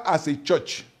Father, as a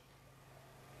church,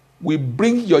 we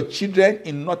bring your children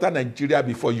in northern Nigeria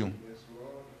before you. Yes,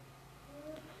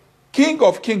 King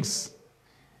of Kings,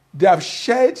 they have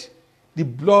shed the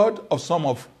blood of some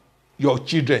of your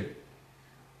children.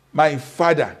 My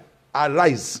Father,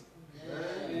 arise.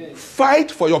 Amen.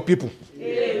 Fight for your people.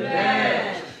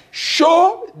 Amen.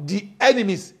 Show the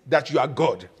enemies that you are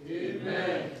God.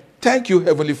 Amen. Thank you,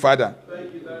 Heavenly Father.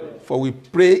 Thank you, Lord. For we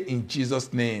pray in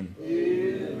Jesus' name.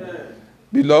 Amen.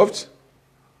 Beloved,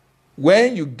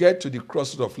 when you get to the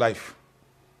crossroads of life,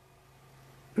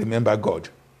 remember God.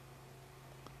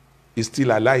 He's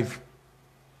still alive.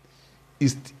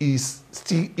 He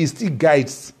still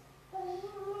guides.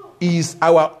 He is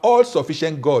our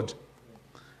all-sufficient God.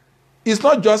 He's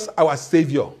not just our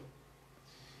Savior.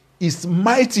 He's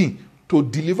mighty to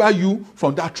deliver you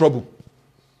from that trouble.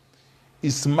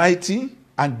 He's mighty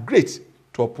and great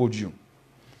to uphold you.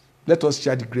 Let us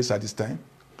share the grace at this time.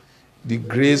 The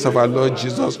grace of our Lord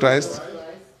Jesus Christ,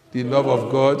 the love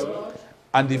of God,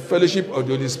 and the fellowship of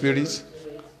the Holy Spirit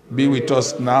be with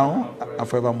us now and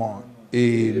forevermore.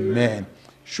 Amen.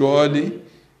 Surely,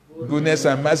 goodness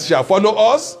and mercy shall follow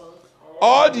us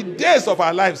all the days of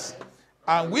our lives,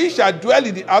 and we shall dwell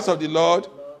in the house of the Lord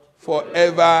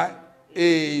forever.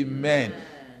 Amen.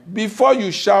 Before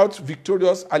you shout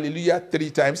victorious hallelujah 3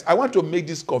 times, I want to make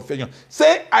this confession.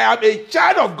 Say, I am a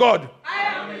child of God. I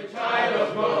am a child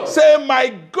of God. Say, my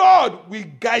God will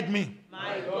guide me.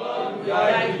 My God will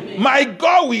guide me. My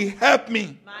God will help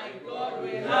me. My God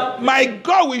will help me. My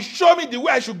God will show me the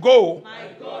way I should go. My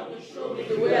God will show me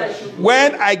the way I should go.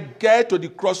 When I get to the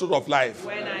crossroads of life.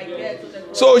 When I get to the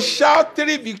crossroads. So shout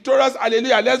 3 victorious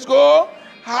hallelujah. Let's go.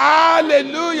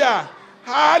 Hallelujah.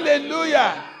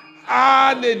 Hallelujah.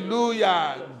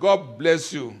 Hallelujah. God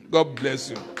bless you. God bless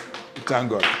you. Thank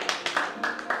God.